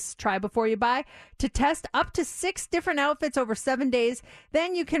service Try Before You Buy to test up to 6 different outfits over 7 days.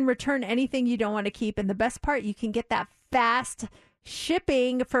 Then you can return anything you don't want to keep. And the best part, you can get that fast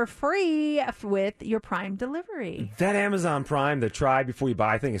shipping for free with your Prime delivery. That Amazon Prime, the Try Before You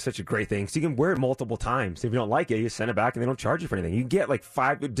Buy thing is such a great thing. So you can wear it multiple times. If you don't like it, you send it back and they don't charge you for anything. You can get like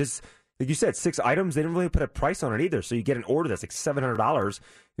 5, just like you said, 6 items. They didn't really put a price on it either. So you get an order that's like $700 and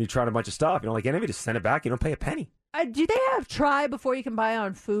you try a bunch of stuff. You don't like any of it, just send it back. You don't pay a penny. Do they have Try Before You Can Buy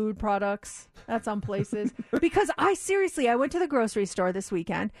on food products? That's on places. Because I went to the grocery store this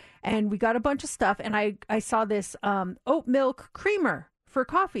weekend and we got a bunch of stuff and I saw this oat milk creamer for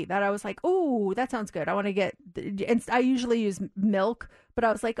coffee that I was like, oh, that sounds good. I want to get, and I usually use milk, but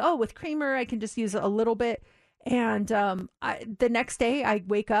I was like, oh, with creamer, I can just use a little bit. And the next day I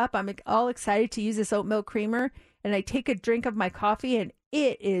wake up, I'm all excited to use this oat milk creamer and I take a drink of my coffee and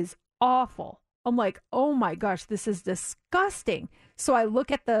it is awful. I'm like, oh my gosh, this is disgusting. So I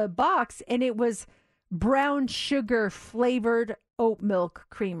look at the box and it was brown sugar flavored oat milk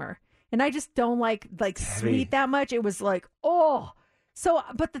creamer. And I just don't like sweet that much. It was like, oh. So,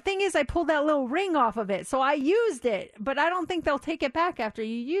 but the thing is, I pulled that little ring off of it. So I used it, but I don't think they'll take it back after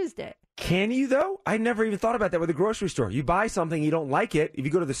you used it. Can you, though? I never even thought about that with the grocery store. You buy something, you don't like it. If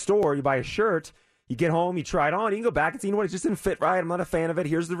you go to the store, you buy a shirt, you get home, you try it on, you can go back and say, you know what, it just didn't fit right. I'm not a fan of it.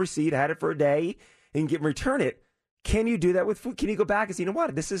 Here's the receipt. I had it for a day. And you can return it. Can you do that with food? Can you go back and say, you know what,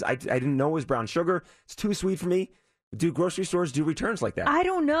 I didn't know it was brown sugar. It's too sweet for me. Do grocery stores do returns like that? I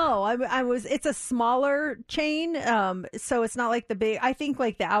don't know. It's a smaller chain, so it's not like the big. I think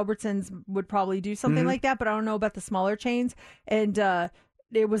like the Albertsons would probably do something like that, but I don't know about the smaller chains. And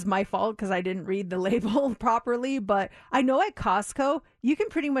it was my fault because I didn't read the label properly. But I know at Costco, you can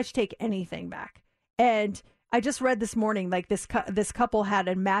pretty much take anything back. And I just read this morning, like this couple had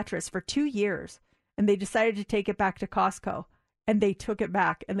a mattress for 2 years and they decided to take it back to Costco and they took it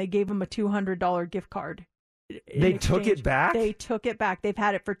back and they gave them a $200 gift card. They took it back? They took it back. They've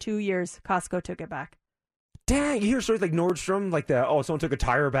had it for 2 years. Costco took it back. Dang, you hear stories like Nordstrom, like someone took a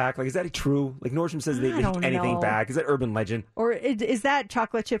tire back. Like, is that true? Like Nordstrom says they take anything back. Is that urban legend? Or is that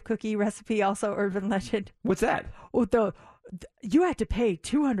chocolate chip cookie recipe also urban legend? What's that? Oh, you had to pay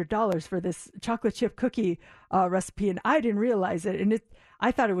 $200 for this chocolate chip cookie recipe, and I didn't realize it. And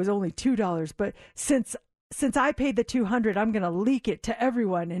I thought it was only $2, but since I paid the $200, I'm going to leak it to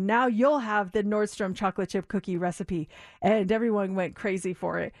everyone. And now you'll have the Nordstrom chocolate chip cookie recipe. And everyone went crazy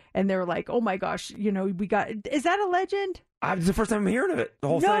for it. And they were like, oh my gosh, is that a legend? It's the first time I'm hearing of it, the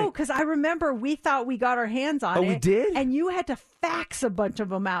whole thing. No, because I remember we thought we got our hands on it. Oh, we did? And you had to fax a bunch of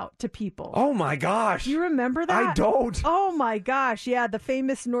them out to people. Oh, my gosh. Do you remember that? I don't. Oh, my gosh. Yeah, the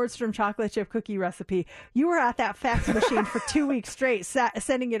famous Nordstrom chocolate chip cookie recipe. You were at that fax machine for 2 weeks straight,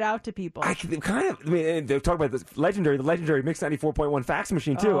 sending it out to people. I mean, they talk about this the legendary Mix 94.1 fax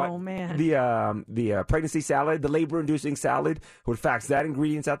machine, too. Oh, man. The pregnancy salad, the labor-inducing salad, would fax that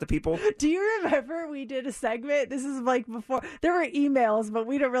ingredients out to people. Do you remember we did a segment? This is like before. There were emails, but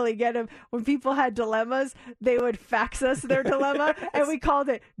we don't really get them. When people had dilemmas, they would fax us their dilemma, and we called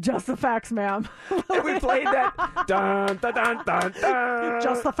it Just the Fax, Ma'am. And we played that. Dun, dun, dun, dun, dun.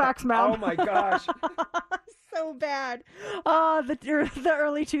 Just the Fax, Ma'am. Oh, my gosh. So bad. Oh, the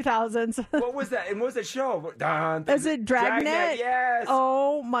early 2000s. What was that? And what was that show? Is it Dragnet? Yes.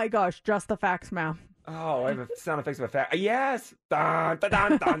 Oh, my gosh. Just the Fax, Ma'am. Oh, I have sound effects of a fact. Yes. Dun, dun,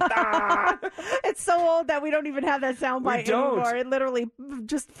 dun, dun, dun. It's so old that we don't even have that soundbite anymore. It literally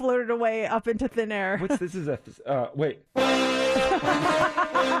just floated away up into thin air. This is wait.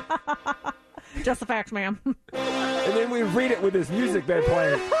 Just the facts, ma'am. And then we read it with this music bed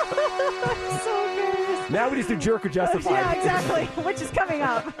playing. So good. Now we just do Jerk or Justified. Yeah, exactly. Which is coming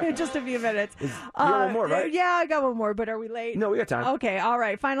up in just a few minutes. You got one more, right? Yeah, I got one more, but are we late? No, we got time. Okay, all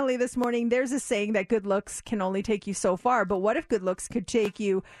right. Finally, this morning, there's a saying that good looks can only take you so far, but what if good looks could take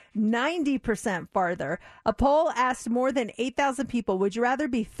you 90% farther? A poll asked more than 8,000 people, would you rather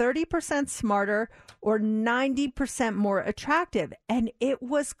be 30% smarter or 90% more attractive? And it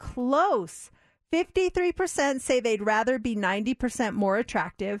was close. 53% say they'd rather be 90% more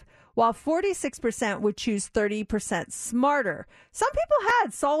attractive, while 46% would choose 30% smarter. Some people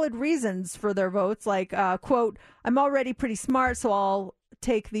had solid reasons for their votes, like, quote, I'm already pretty smart, so I'll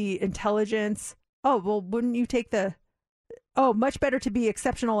take the intelligence. Oh, well, wouldn't you take much better to be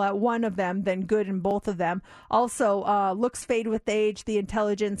exceptional at one of them than good in both of them. Also, looks fade with age. The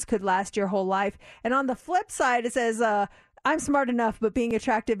intelligence could last your whole life. And on the flip side, it says, I'm smart enough, but being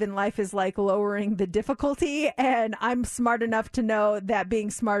attractive in life is like lowering the difficulty. And I'm smart enough to know that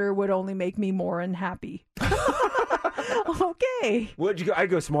being smarter would only make me more unhappy. Okay. Would you go? I'd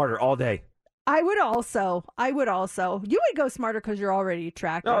go smarter all day. I would also. You would go smarter because you're already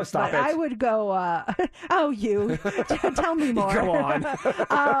attractive. Oh, stop it. I would go, you. Tell me more. Go on.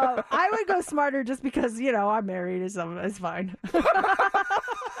 I would go smarter just because, I'm married. It's fine.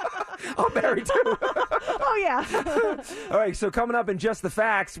 I'm married too. Oh, yeah. All right, so coming up in Just the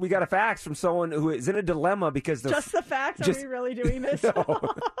Facts, we got a fax from someone who is in a dilemma because Just the Facts? Are we really doing this?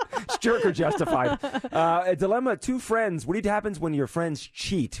 No. It's Jerk or Justified. A dilemma, two friends. What happens when your friends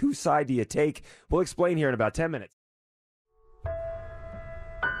cheat? Whose side do you take? We'll explain here in about 10 minutes.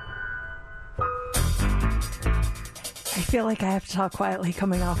 I feel like I have to talk quietly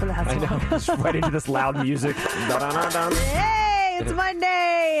coming off of that song. I know. Just right into this loud music. Hey, it's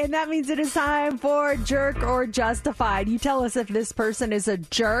Monday, and that means it is time for Jerk or Justified. You tell us if this person is a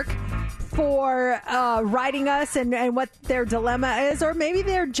jerk for writing us and what their dilemma is, or maybe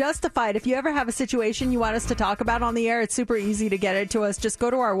they're justified. If you ever have a situation you want us to talk about on the air, it's super easy to get it to us. Just go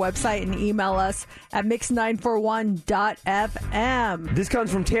to our website and email us at mix941.fm. This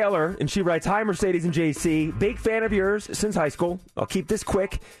comes from Taylor, and she writes, Hi, Mercedes and JC. Big fan of yours since high school. I'll keep this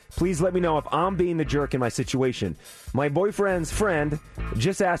quick. Please let me know if I'm being the jerk in my situation. My boyfriend's friend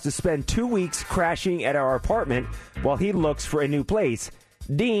just asked to spend 2 weeks crashing at our apartment while he looks for a new place.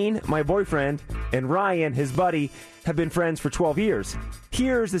 Dean, my boyfriend, and Ryan, his buddy, have been friends for 12 years.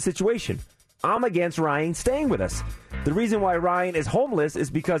 Here's the situation. I'm against Ryan staying with us. The reason why Ryan is homeless is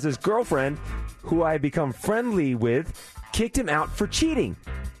because his girlfriend, who I have become friendly with, kicked him out for cheating.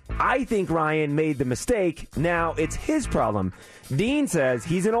 I think Ryan made the mistake. Now it's his problem. Dean says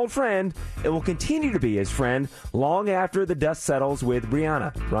he's an old friend and will continue to be his friend long after the dust settles with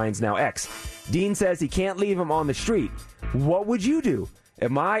Brianna, Ryan's now ex. Dean says he can't leave him on the street. What would you do?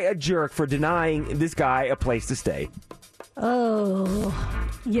 Am I a jerk for denying this guy a place to stay? Oh,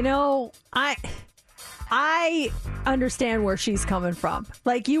 I understand where she's coming from.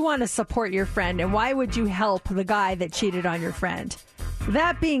 Like, you want to support your friend, and why would you help the guy that cheated on your friend?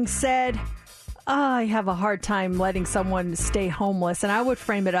 That being said, I have a hard time letting someone stay homeless, and I would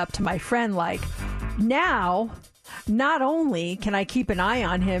frame it up to my friend like, now, not only can I keep an eye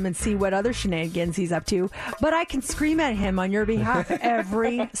on him and see what other shenanigans he's up to, but I can scream at him on your behalf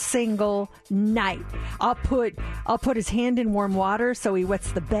every single night. I'll put his hand in warm water so he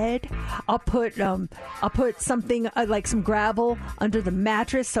wets the bed. I'll put something like some gravel under the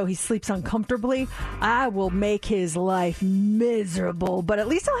mattress so he sleeps uncomfortably. I will make his life miserable, but at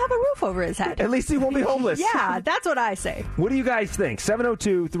least I'll have a roof over his head. At least he won't be homeless. Yeah, that's what I say. What do you guys think?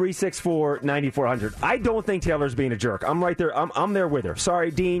 702-364-9400. I don't think Taylor's being a jerk. I'm right there. I'm there with her.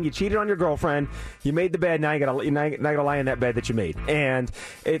 Sorry, Dean, you cheated on your girlfriend. You made the bed. Now you gotta lie in that bed that you made. And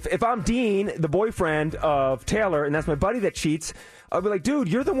if I'm Dean, the boyfriend of Taylor, and that's my buddy that cheats, I'll be like, dude,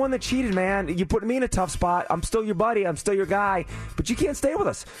 you're the one that cheated, man. You put me in a tough spot. I'm still your buddy. I'm still your guy. But you can't stay with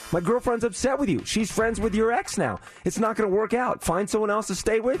us. My girlfriend's upset with you. She's friends with your ex now. It's not going to work out. Find someone else to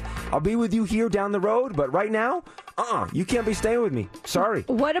stay with. I'll be with you here down the road. But right now, you can't be staying with me. Sorry.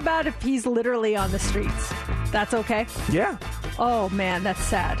 What about if he's literally on the streets? That's okay? Yeah. Oh, man, that's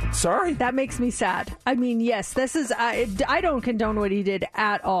sad. Sorry. That makes me sad. I mean, yes, this is... I don't condone what he did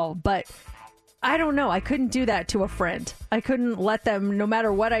at all, but... I don't know. I couldn't do that to a friend. I couldn't let them, no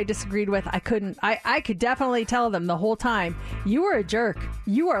matter what I disagreed with, I couldn't. I could definitely tell them the whole time, you are a jerk.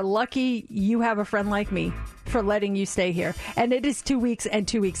 You are lucky you have a friend like me for letting you stay here. And it is 2 weeks and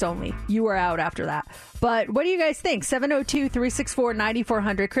 2 weeks only. You are out after that. But what do you guys think?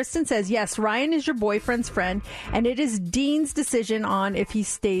 702-364-9400. Kristen says, yes, Ryan is your boyfriend's friend, and it is Dean's decision on if he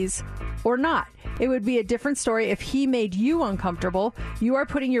stays or not. It would be a different story if he made you uncomfortable. You are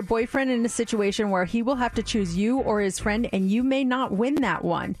putting your boyfriend in a situation where he will have to choose you or his friend, and you may not win that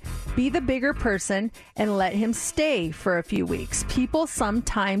one. Be the bigger person and let him stay for a few weeks. People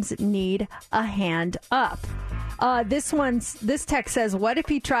sometimes need a hand up. This text says, what if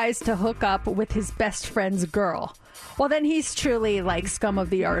he tries to hook up with his best friend's girl? Well, then he's truly like scum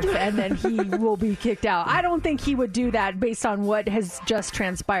of the earth, and then he will be kicked out. I don't think he would do that based on what has just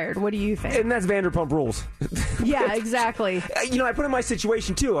transpired. What do you think? And that's Vanderpump Rules. Yeah, exactly. I put in my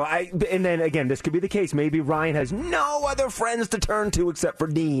situation, too. And then, again, this could be the case. Maybe Ryan has no other friends to turn to except for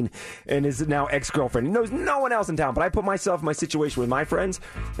Dean and his now ex-girlfriend. He knows no one else in town. But I put myself in my situation with my friends,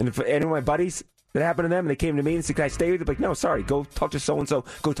 and if any of my buddies... that happened to them, and they came to me and said, can I stay with you? Like, no, sorry, go talk to so-and-so.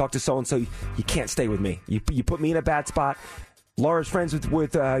 Go talk to so-and-so. You can't stay with me. You put me in a bad spot. Laura's friends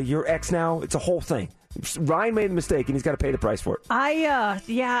with your ex now. It's a whole thing. Ryan made a mistake, and he's got to pay the price for it.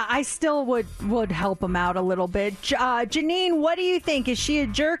 I still would help him out a little bit. Janine, what do you think? Is she a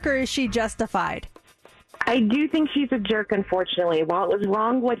jerk, or is she justified? I do think she's a jerk, unfortunately. While it was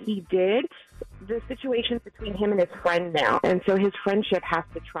wrong what he did, the situation's between him and his friend now, and so his friendship has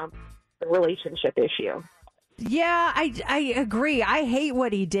to trump the relationship issue. Yeah, I agree. I hate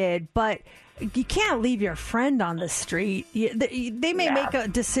what he did, but you can't leave your friend on the street. They may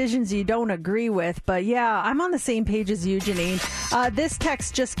make decisions you don't agree with, but yeah, I'm on the same page as you, Janine. This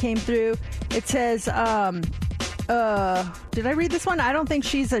text just came through. It says, did I read this one? I don't think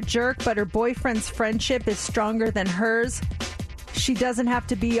she's a jerk, but her boyfriend's friendship is stronger than hers. She doesn't have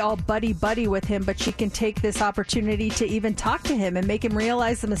to be all buddy-buddy with him, but she can take this opportunity to even talk to him and make him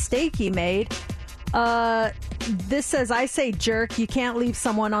realize the mistake he made. This says, I say jerk. You can't leave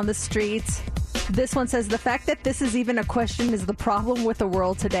someone on the streets. This one says, the fact that this is even a question is the problem with the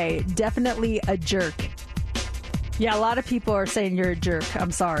world today. Definitely a jerk. Yeah, a lot of people are saying you're a jerk.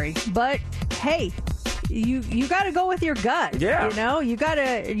 I'm sorry. But, hey, you got to go with your gut. Yeah. You got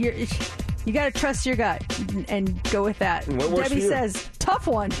to... You got to trust your gut and go with that. Debbie says, tough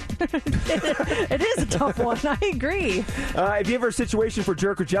one. It is a tough one. I agree. If you have a situation for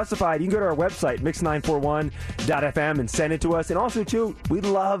jerk or justified, you can go to our website, mix941.fm, and send it to us. And also, too, we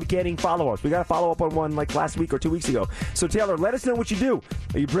love getting follow-ups. We got a follow-up on one like last week or 2 weeks ago. So, Taylor, let us know what you do.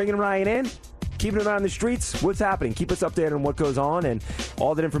 Are you bringing Ryan in? Keeping him out on the streets? What's happening? Keep us updated on what goes on. And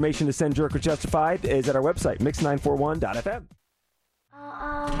all that information to send jerk or justified is at our website, mix941.fm.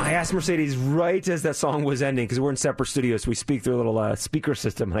 I asked Mercedes right as that song was ending, because we're in separate studios, so we speak through a little speaker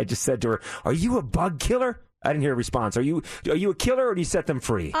system, and I just said to her, are you a bug killer? I didn't hear a response. Are you a killer, or do you set them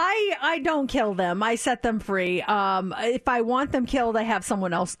free? I don't kill them. I set them free. If I want them killed, I have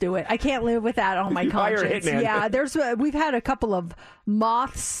someone else do it. I can't live with that on my conscience. Hire a hitman. Yeah, we've had a couple of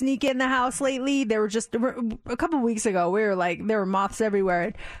moths sneak in the house lately. They were just a couple of weeks ago. We were like, there were moths everywhere.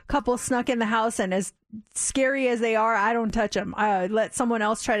 A couple snuck in the house, and as scary as they are, I don't touch them. I let someone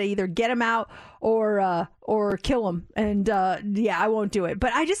else try to either get them out or kill them. And I won't do it.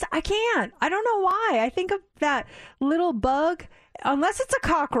 But I can't. I don't know why. I think of that little bug. Unless it's a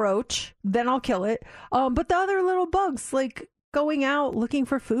cockroach, then I'll kill it. But the other little bugs, like going out looking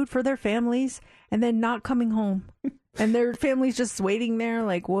for food for their families and then not coming home. And their family's just waiting there,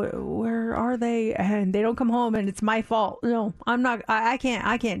 like, where are they? And they don't come home, and it's my fault. No, I'm not. I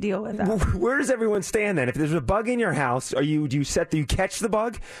can't deal with that. Where does everyone stand then? If there's a bug in your house, do you catch the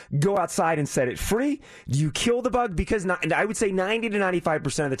bug, go outside and set it free? Do you kill the bug? Because I would say 90 to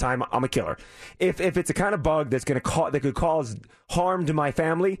 95% of the time, I'm a killer. If it's a kind of bug that could cause harm to my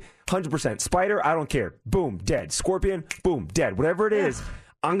family, 100%. Spider, I don't care. Boom, dead. Scorpion, boom, dead. Whatever it is.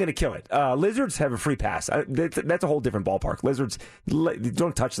 I'm going to kill it. Lizards have a free pass. That's a whole different ballpark. Lizards,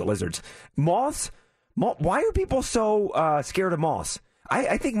 don't touch the lizards. Moths, why are people so scared of moths?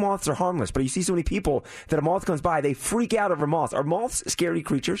 I think moths are harmless, but you see so many people that a moth comes by, they freak out over moths. Are moths scary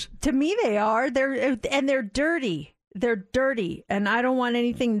creatures? To me, they are. They're dirty. They're dirty, and I don't want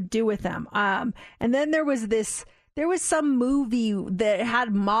anything to do with them. And then there was some movie that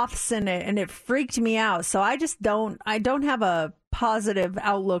had moths in it, and it freaked me out. So I don't have a positive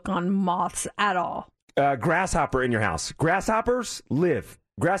outlook on moths at all. Grasshopper in your house. Grasshoppers live.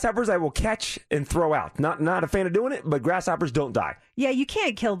 Grasshoppers I will catch and throw out. Not a fan of doing it, but grasshoppers don't die. Yeah, you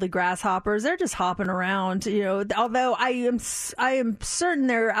can't kill the grasshoppers. They're just hopping around, although I am certain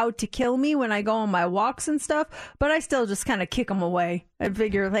they're out to kill me when I go on my walks and stuff, but I still just kind of kick them away. I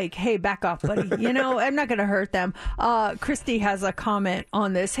figure, like, hey, back off, buddy. I'm not going to hurt them. Christy has a comment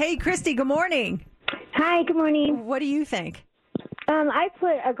on this. Hey, Christy, good morning. Hi, good morning. What do you think? I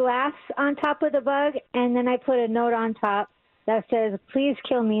put a glass on top of the bug, and then I put a note on top that says, "Please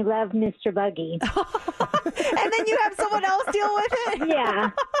kill me, love, Mr. Buggy." And then you have someone else deal with it?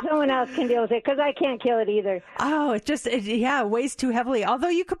 Yeah, someone else can deal with it, because I can't kill it either. Oh, it weighs too heavily. Although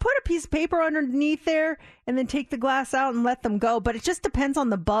you could put a piece of paper underneath there and then take the glass out and let them go. But it just depends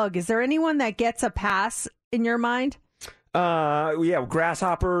on the bug. Is there anyone that gets a pass in your mind?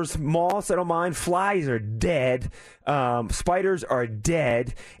 Grasshoppers, moths, I don't mind. Flies are dead. Spiders are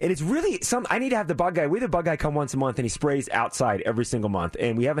dead. And it's really I need to have the bug guy. We have the bug guy come once a month, and he sprays outside every single month.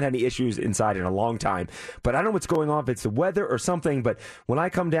 And we haven't had any issues inside in a long time. But I don't know what's going on, if it's the weather or something. But when I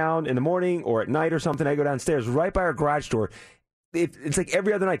come down in the morning or at night or something, I go downstairs right by our garage door. It's like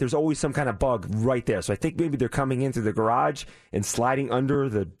every other night, there's always some kind of bug right there. So I think maybe they're coming into the garage and sliding under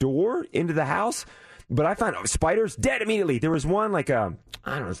the door into the house. But I found spiders dead immediately. There was one this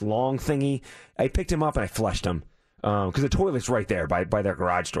long thingy. I picked him up and I flushed him because the toilet's right there by their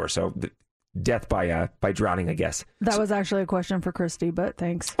garage door. So death by drowning, I guess. That was actually a question for Christy, but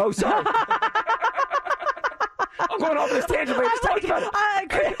thanks. Oh, sorry. I'm going off this tangent. I just talked about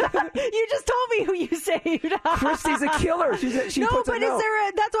it. You just told me who you saved. Christy's a killer. She puts a note.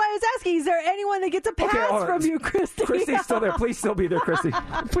 That's why I was asking. Is there anyone that gets a pass from you, Christy? Christy's still there. Please still be there, Christy.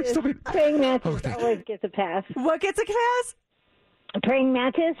 Please still be there. Praying mantis always gets a pass. What gets a pass? A praying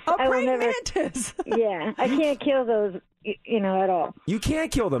mantis. A praying mantis. Yeah, I can't kill those, at all. You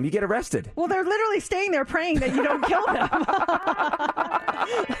can't kill them. You get arrested. Well, they're literally staying there praying that you don't kill them.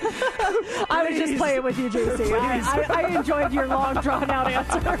 I was just playing with you, JC. I enjoyed your long, drawn-out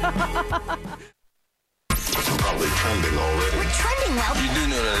answer. Probably trending already. We're trending well. You do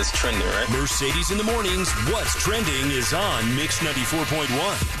know that it's trending, right? Mercedes in the mornings. What's trending is on Mix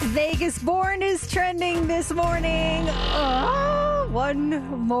 94.1. Vegas Born is trending this morning. One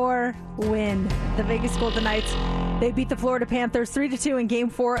more win. The Vegas Golden Knights, they beat the Florida Panthers 3-2 in Game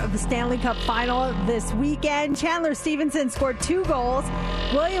 4 of the Stanley Cup Final this weekend. Chandler Stevenson scored 2 goals.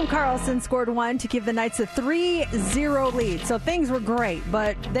 William Karlsson scored 1 to give the Knights a 3-0 lead. So things were great.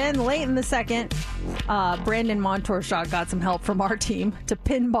 But then late in the second, Brandon Montour-Shaw got some help from our team to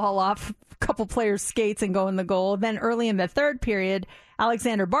pinball off a couple players' skates and go in the goal. Then early in the third period,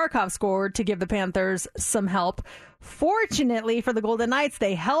 Alexander Barkov scored to give the Panthers some help. Fortunately for the Golden Knights,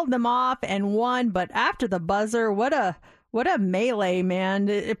 they held them off and won. But after the buzzer, what a melee, man.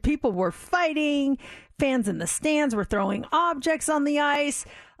 People were fighting. Fans in the stands were throwing objects on the ice.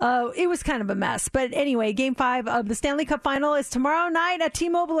 It was kind of a mess. But anyway, Game 5 of the Stanley Cup Final is tomorrow night at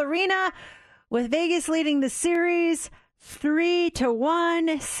T-Mobile Arena, with Vegas leading the series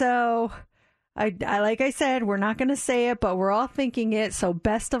 3-1. So I like I said, we're not going to say it, but we're all thinking it. So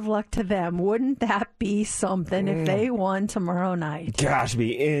best of luck to them. Wouldn't that be something if they won tomorrow night? Gosh, it'd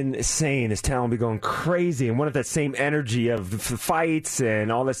be insane. This town would be going crazy. And what if that same energy of fights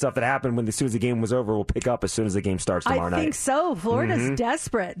and all that stuff that happened as soon as the game was over will pick up as soon as the game starts tomorrow night? I think so. Florida's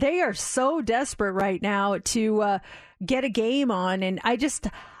desperate. They are so desperate right now to get a game on. And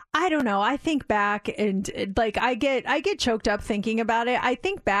I don't know. I think back and like I get choked up thinking about it. I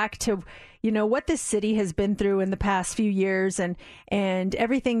think back to, what this city has been through in the past few years and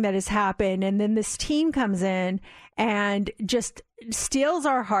everything that has happened. And then this team comes in and just steals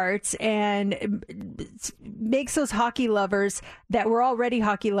our hearts and makes those hockey lovers that were already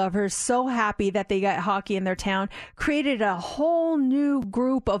hockey lovers so happy that they got hockey in their town, created a whole new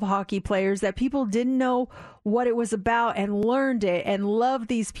group of hockey players that people didn't know what it was about and learned it and loved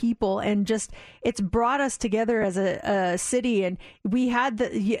these people, and just it's brought us together as a city. And we had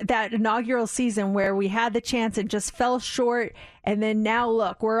that inaugural season where we had the chance and just fell short. And then now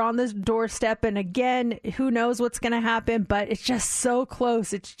look, we're on this doorstep, and again, who knows what's going to happen, but it's just so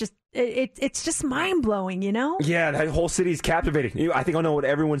close. It's just it's just mind blowing, Yeah, the whole city's captivating. I think I'll know what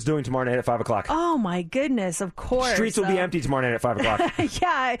everyone's doing tomorrow night at 5 o'clock. Oh my goodness, of course. Streets will be empty tomorrow night at 5 o'clock.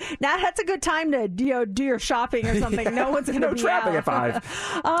 Yeah, now that's a good time to do your shopping or something. Yeah, no one's going to be traffic out. at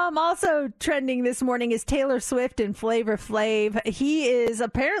 5. Also trending this morning is Taylor Swift and Flavor Flav. He is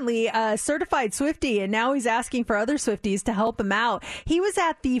apparently a certified Swiftie, and now he's asking for other Swifties to help him out. He was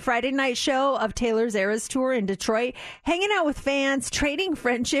at the Friday night show of Taylor's Eras Tour in Detroit, hanging out with fans, trading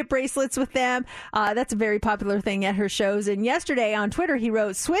friendship bracelets with them. That's a very popular thing at her shows. And yesterday on Twitter, he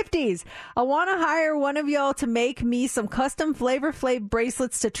wrote, "Swifties, I want to hire one of y'all to make me some custom Flavor Flav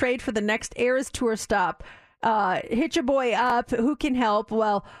bracelets to trade for the next Eras Tour stop. Hit your boy up. Who can help?"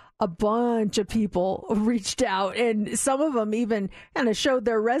 Well, a bunch of people reached out, and some of them even kind of showed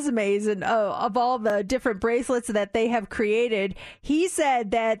their resumes and of all the different bracelets that they have created. He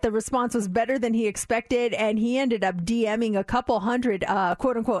said that the response was better than he expected, and he ended up DMing a couple hundred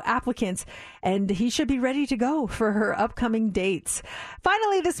quote unquote applicants, and he should be ready to go for her upcoming dates.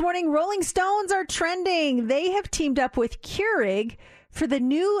 Finally, this morning, Rolling Stones are trending. They have teamed up with Keurig for the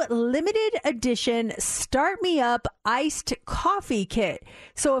new limited edition Start Me Up Iced Coffee Kit.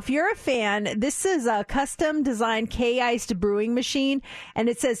 So if you're a fan, this is a custom designed K-Iced brewing machine, and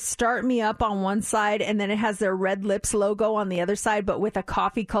it says Start Me Up on one side, and then it has their Red Lips logo on the other side, but with a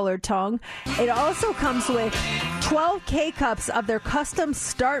coffee colored tongue. It also comes with 12 K-Cups of their custom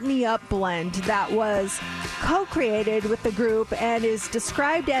Start Me Up blend that was co-created with the group and is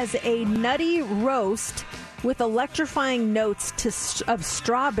described as a nutty roast with electrifying notes of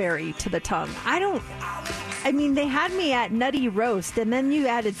strawberry to the tongue. They had me at nutty roast, and then you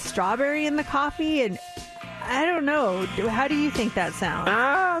added strawberry in the coffee, and I don't know. How do you think that sounds?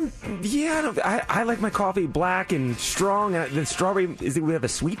 I like my coffee black and strong. The strawberry, we have a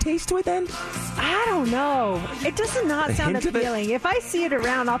sweet taste to it then? I don't know. It does not sound appealing. If I see it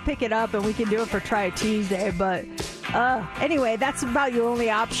around, I'll pick it up and we can do it for Try It Tuesday. But anyway, that's about your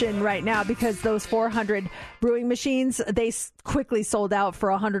only option right now, because those 400 brewing machines, they quickly sold out for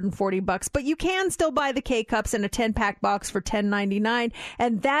 $140. But you can still buy the K-Cups in a 10-pack box for $10.99,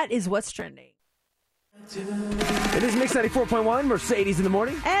 and that is what's trending. It is Mix 94.1, Mercedes in the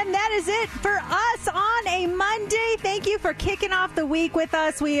morning. And that is it for us on a Monday. Thank you for kicking off the week with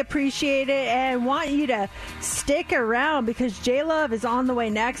us. We appreciate it and want you to stick around, because J-Love is on the way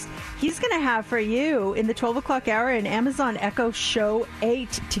next. He's going to have for you in the 12 o'clock hour an Amazon Echo Show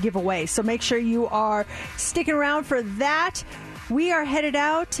 8 to give away. So make sure you are sticking around for that. We are headed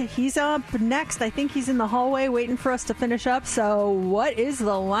out. He's up next. I think he's in the hallway waiting for us to finish up. So what is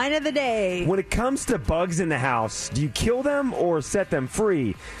the line of the day? When it comes to bugs in the house, do you kill them or set them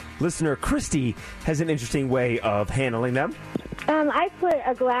free? Listener Christy has an interesting way of handling them. I put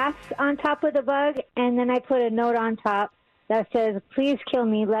a glass on top of the bug, and then I put a note on top that says, "Please kill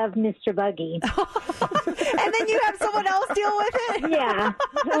me, love, Mr. Buggy." And then you have someone else deal with it? Yeah,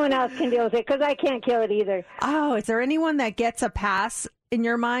 someone else can deal with it, because I can't kill it either. Oh, is there anyone that gets a pass in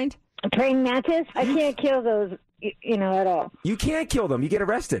your mind? A praying mantis? I can't kill those, at all. You can't kill them. You get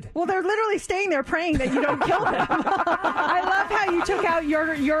arrested. Well, they're literally staying there praying that you don't kill them. I love how you took out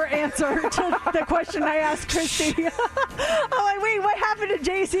your answer to the question I asked Christy. I'm like, wait, what happened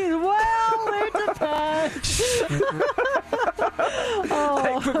to JC? Well, it depends.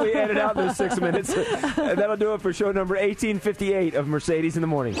 I quickly edit out those 6 minutes. And that'll do it for show number 1858 of Mercedes in the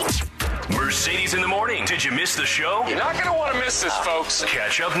Morning. Mercedes in the Morning. Did you miss the show? You're not going to want to miss this, folks.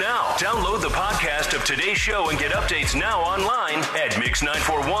 Catch up now. Download the podcast of today's show and get updates now online at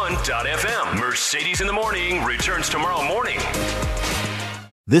mix941.fm. Mercedes in the Morning returns tomorrow morning.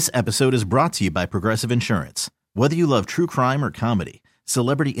 This episode is brought to you by Progressive Insurance. Whether you love true crime or comedy,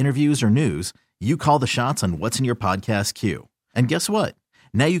 celebrity interviews or news, you call the shots on what's in your podcast queue. And guess what?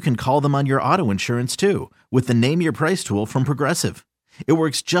 Now you can call them on your auto insurance too, with the Name Your Price tool from Progressive. It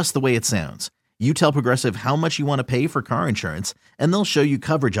works just the way it sounds. You tell Progressive how much you want to pay for car insurance, and they'll show you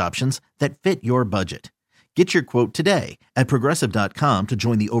coverage options that fit your budget. Get your quote today at Progressive.com to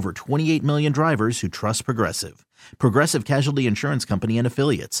join the over 28 million drivers who trust Progressive. Progressive Casualty Insurance Company and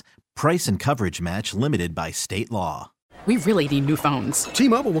Affiliates. Price and coverage match limited by state law. We really need new phones.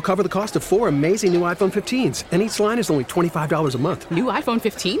 T-Mobile will cover the cost of 4 amazing new iPhone 15s, and each line is only $25 a month. New iPhone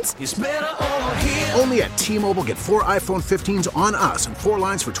 15s? It's better over here. Only at T-Mobile, get 4 iPhone 15s on us and 4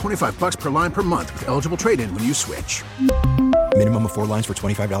 lines for $25 per line per month with eligible trade-in when you switch. Minimum of 4 lines for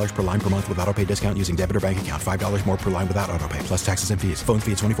 $25 per line per month with autopay discount using debit or bank account. $5 more per line without autopay, plus taxes and fees. Phone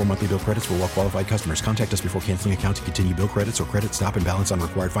fee at 24 monthly bill credits for well-qualified customers. Contact us before canceling account to continue bill credits or credit stop and balance on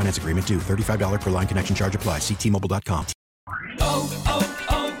required finance agreement due. $35 per line connection charge applies. See T-Mobile.com.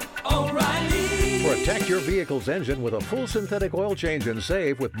 O'Reilly. Protect your vehicle's engine with a full synthetic oil change and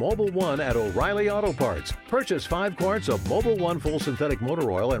save with Mobile One at O'Reilly Auto Parts. Purchase 5 quarts of Mobile One full synthetic motor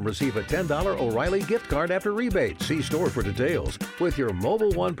oil and receive a $10 O'Reilly gift card after rebate. See store for details. With your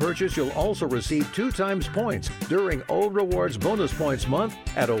Mobile One purchase, you'll also receive 2 times points during O Rewards Bonus Points Month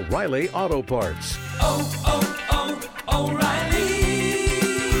at O'Reilly Auto Parts. O'Reilly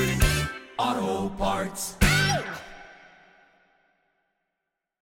Auto Parts.